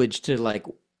the privilege to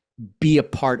be a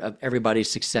part of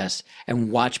everybody's success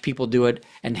and watch people do it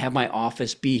and have my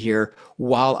office be here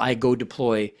while I go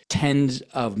deploy tens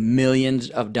of millions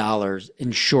of dollars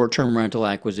in short-term rental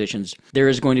acquisitions. There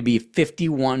is going to be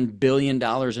 $51 billion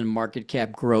in market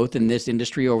cap growth in this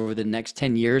industry over the next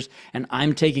 10 years, and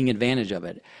I'm taking advantage of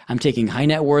it. I'm taking high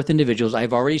net worth individuals.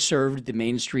 I've already served the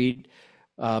Main Street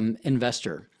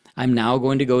investor. I'm now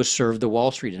going to go serve the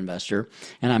Wall Street investor,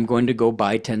 and I'm going to go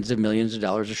buy tens of millions of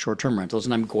dollars of short-term rentals,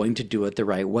 and I'm going to do it the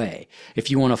right way.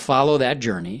 If you want to follow that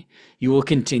journey, you will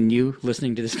continue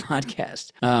listening to this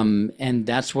podcast. And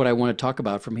that's what I want to talk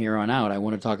about from here on out. I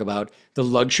want to talk about the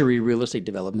luxury real estate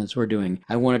developments we're doing.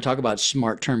 I want to talk about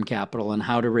smart term capital and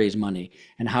how to raise money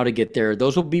and how to get there.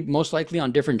 Those will be most likely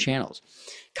on different channels.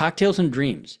 Cocktails and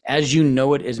Dreams, as you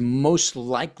know it, is most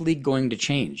likely going to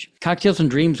change. Cocktails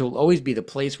and Dreams will always be the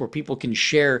place where people can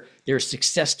share their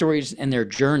success stories and their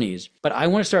journeys. But I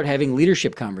want to start having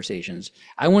leadership conversations.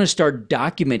 I want to start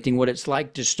documenting what it's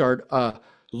like to start a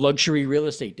luxury real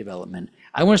estate development.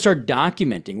 I want to start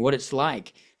documenting what it's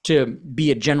like to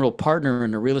be a general partner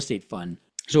in a real estate fund.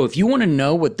 So if you want to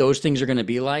know what those things are going to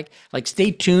be like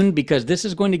stay tuned because this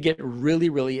is going to get really,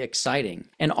 really exciting.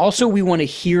 And also we want to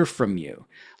hear from you.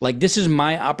 This is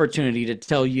my opportunity to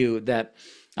tell you that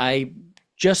I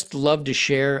just love to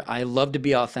share. I love to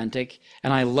be authentic,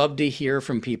 and I love to hear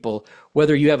from people.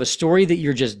 Whether you have a story that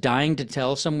you're just dying to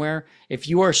tell somewhere, if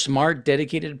you are smart,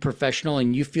 dedicated, professional,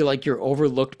 and you feel like you're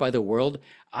overlooked by the world,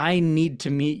 I need to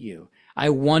meet you. I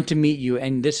want to meet you,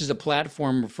 and this is a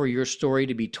platform for your story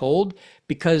to be told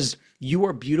because you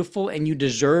are beautiful and you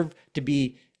deserve to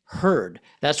be heard.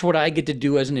 That's what I get to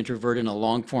do as an introvert in a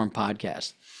long-form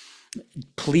podcast.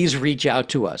 Please reach out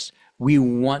to us. We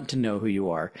want to know who you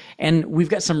are. And we've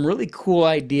got some really cool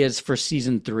ideas for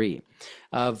season 3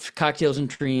 of Cocktails and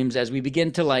Dreams as we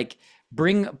begin to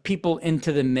bring people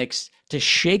into the mix to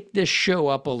shake this show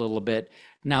up a little bit.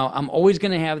 Now, I'm always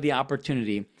going to have the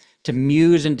opportunity to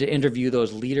muse and to interview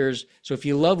those leaders. So if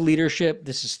you love leadership,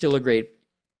 this is still a great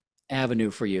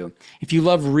avenue for you. If you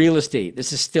love real estate,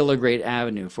 this is still a great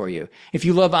avenue for you. If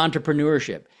you love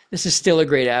entrepreneurship, this is still a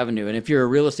great avenue. And if you're a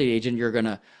real estate agent, you're going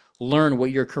to learn what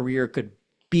your career could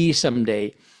be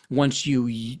someday once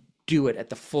you do it at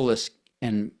the fullest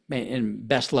and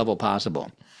best level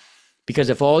possible. Because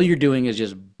if all you're doing is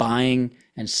just buying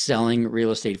and selling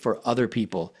real estate for other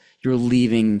people, you're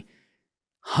leaving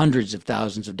hundreds of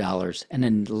thousands of dollars and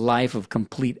a life of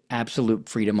complete, absolute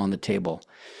freedom on the table.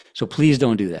 So please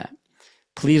don't do that.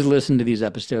 Please listen to these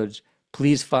episodes.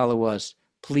 Please follow us.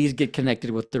 Please get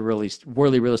connected with the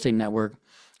Worley Real Estate Network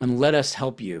and let us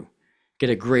help you get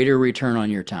a greater return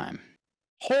on your time.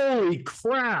 Holy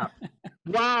crap.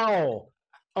 Wow.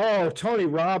 Oh, Tony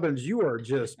Robbins, you are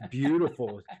just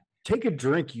beautiful. Take a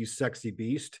drink, you sexy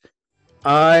beast.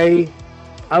 I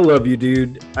love you,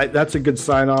 dude. That's a good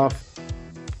sign off.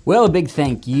 Well, a big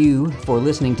thank you for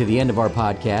listening to the end of our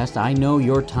podcast. I know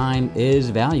your time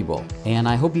is valuable, and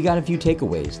I hope you got a few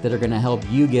takeaways that are going to help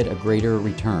you get a greater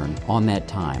return on that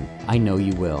time. I know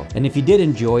you will. And if you did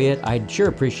enjoy it, I'd sure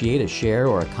appreciate a share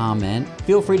or a comment.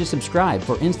 Feel free to subscribe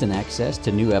for instant access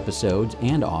to new episodes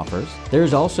and offers.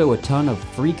 There's also a ton of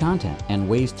free content and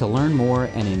ways to learn more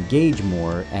and engage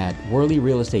more at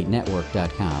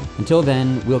worleyrealestatenetwork.com. Until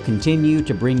then, we'll continue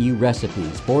to bring you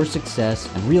recipes for success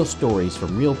and real stories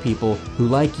from real people who,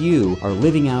 like you, are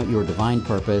living out your divine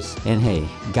purpose. And hey,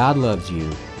 God loves you.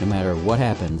 No matter what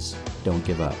happens, don't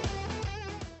give up.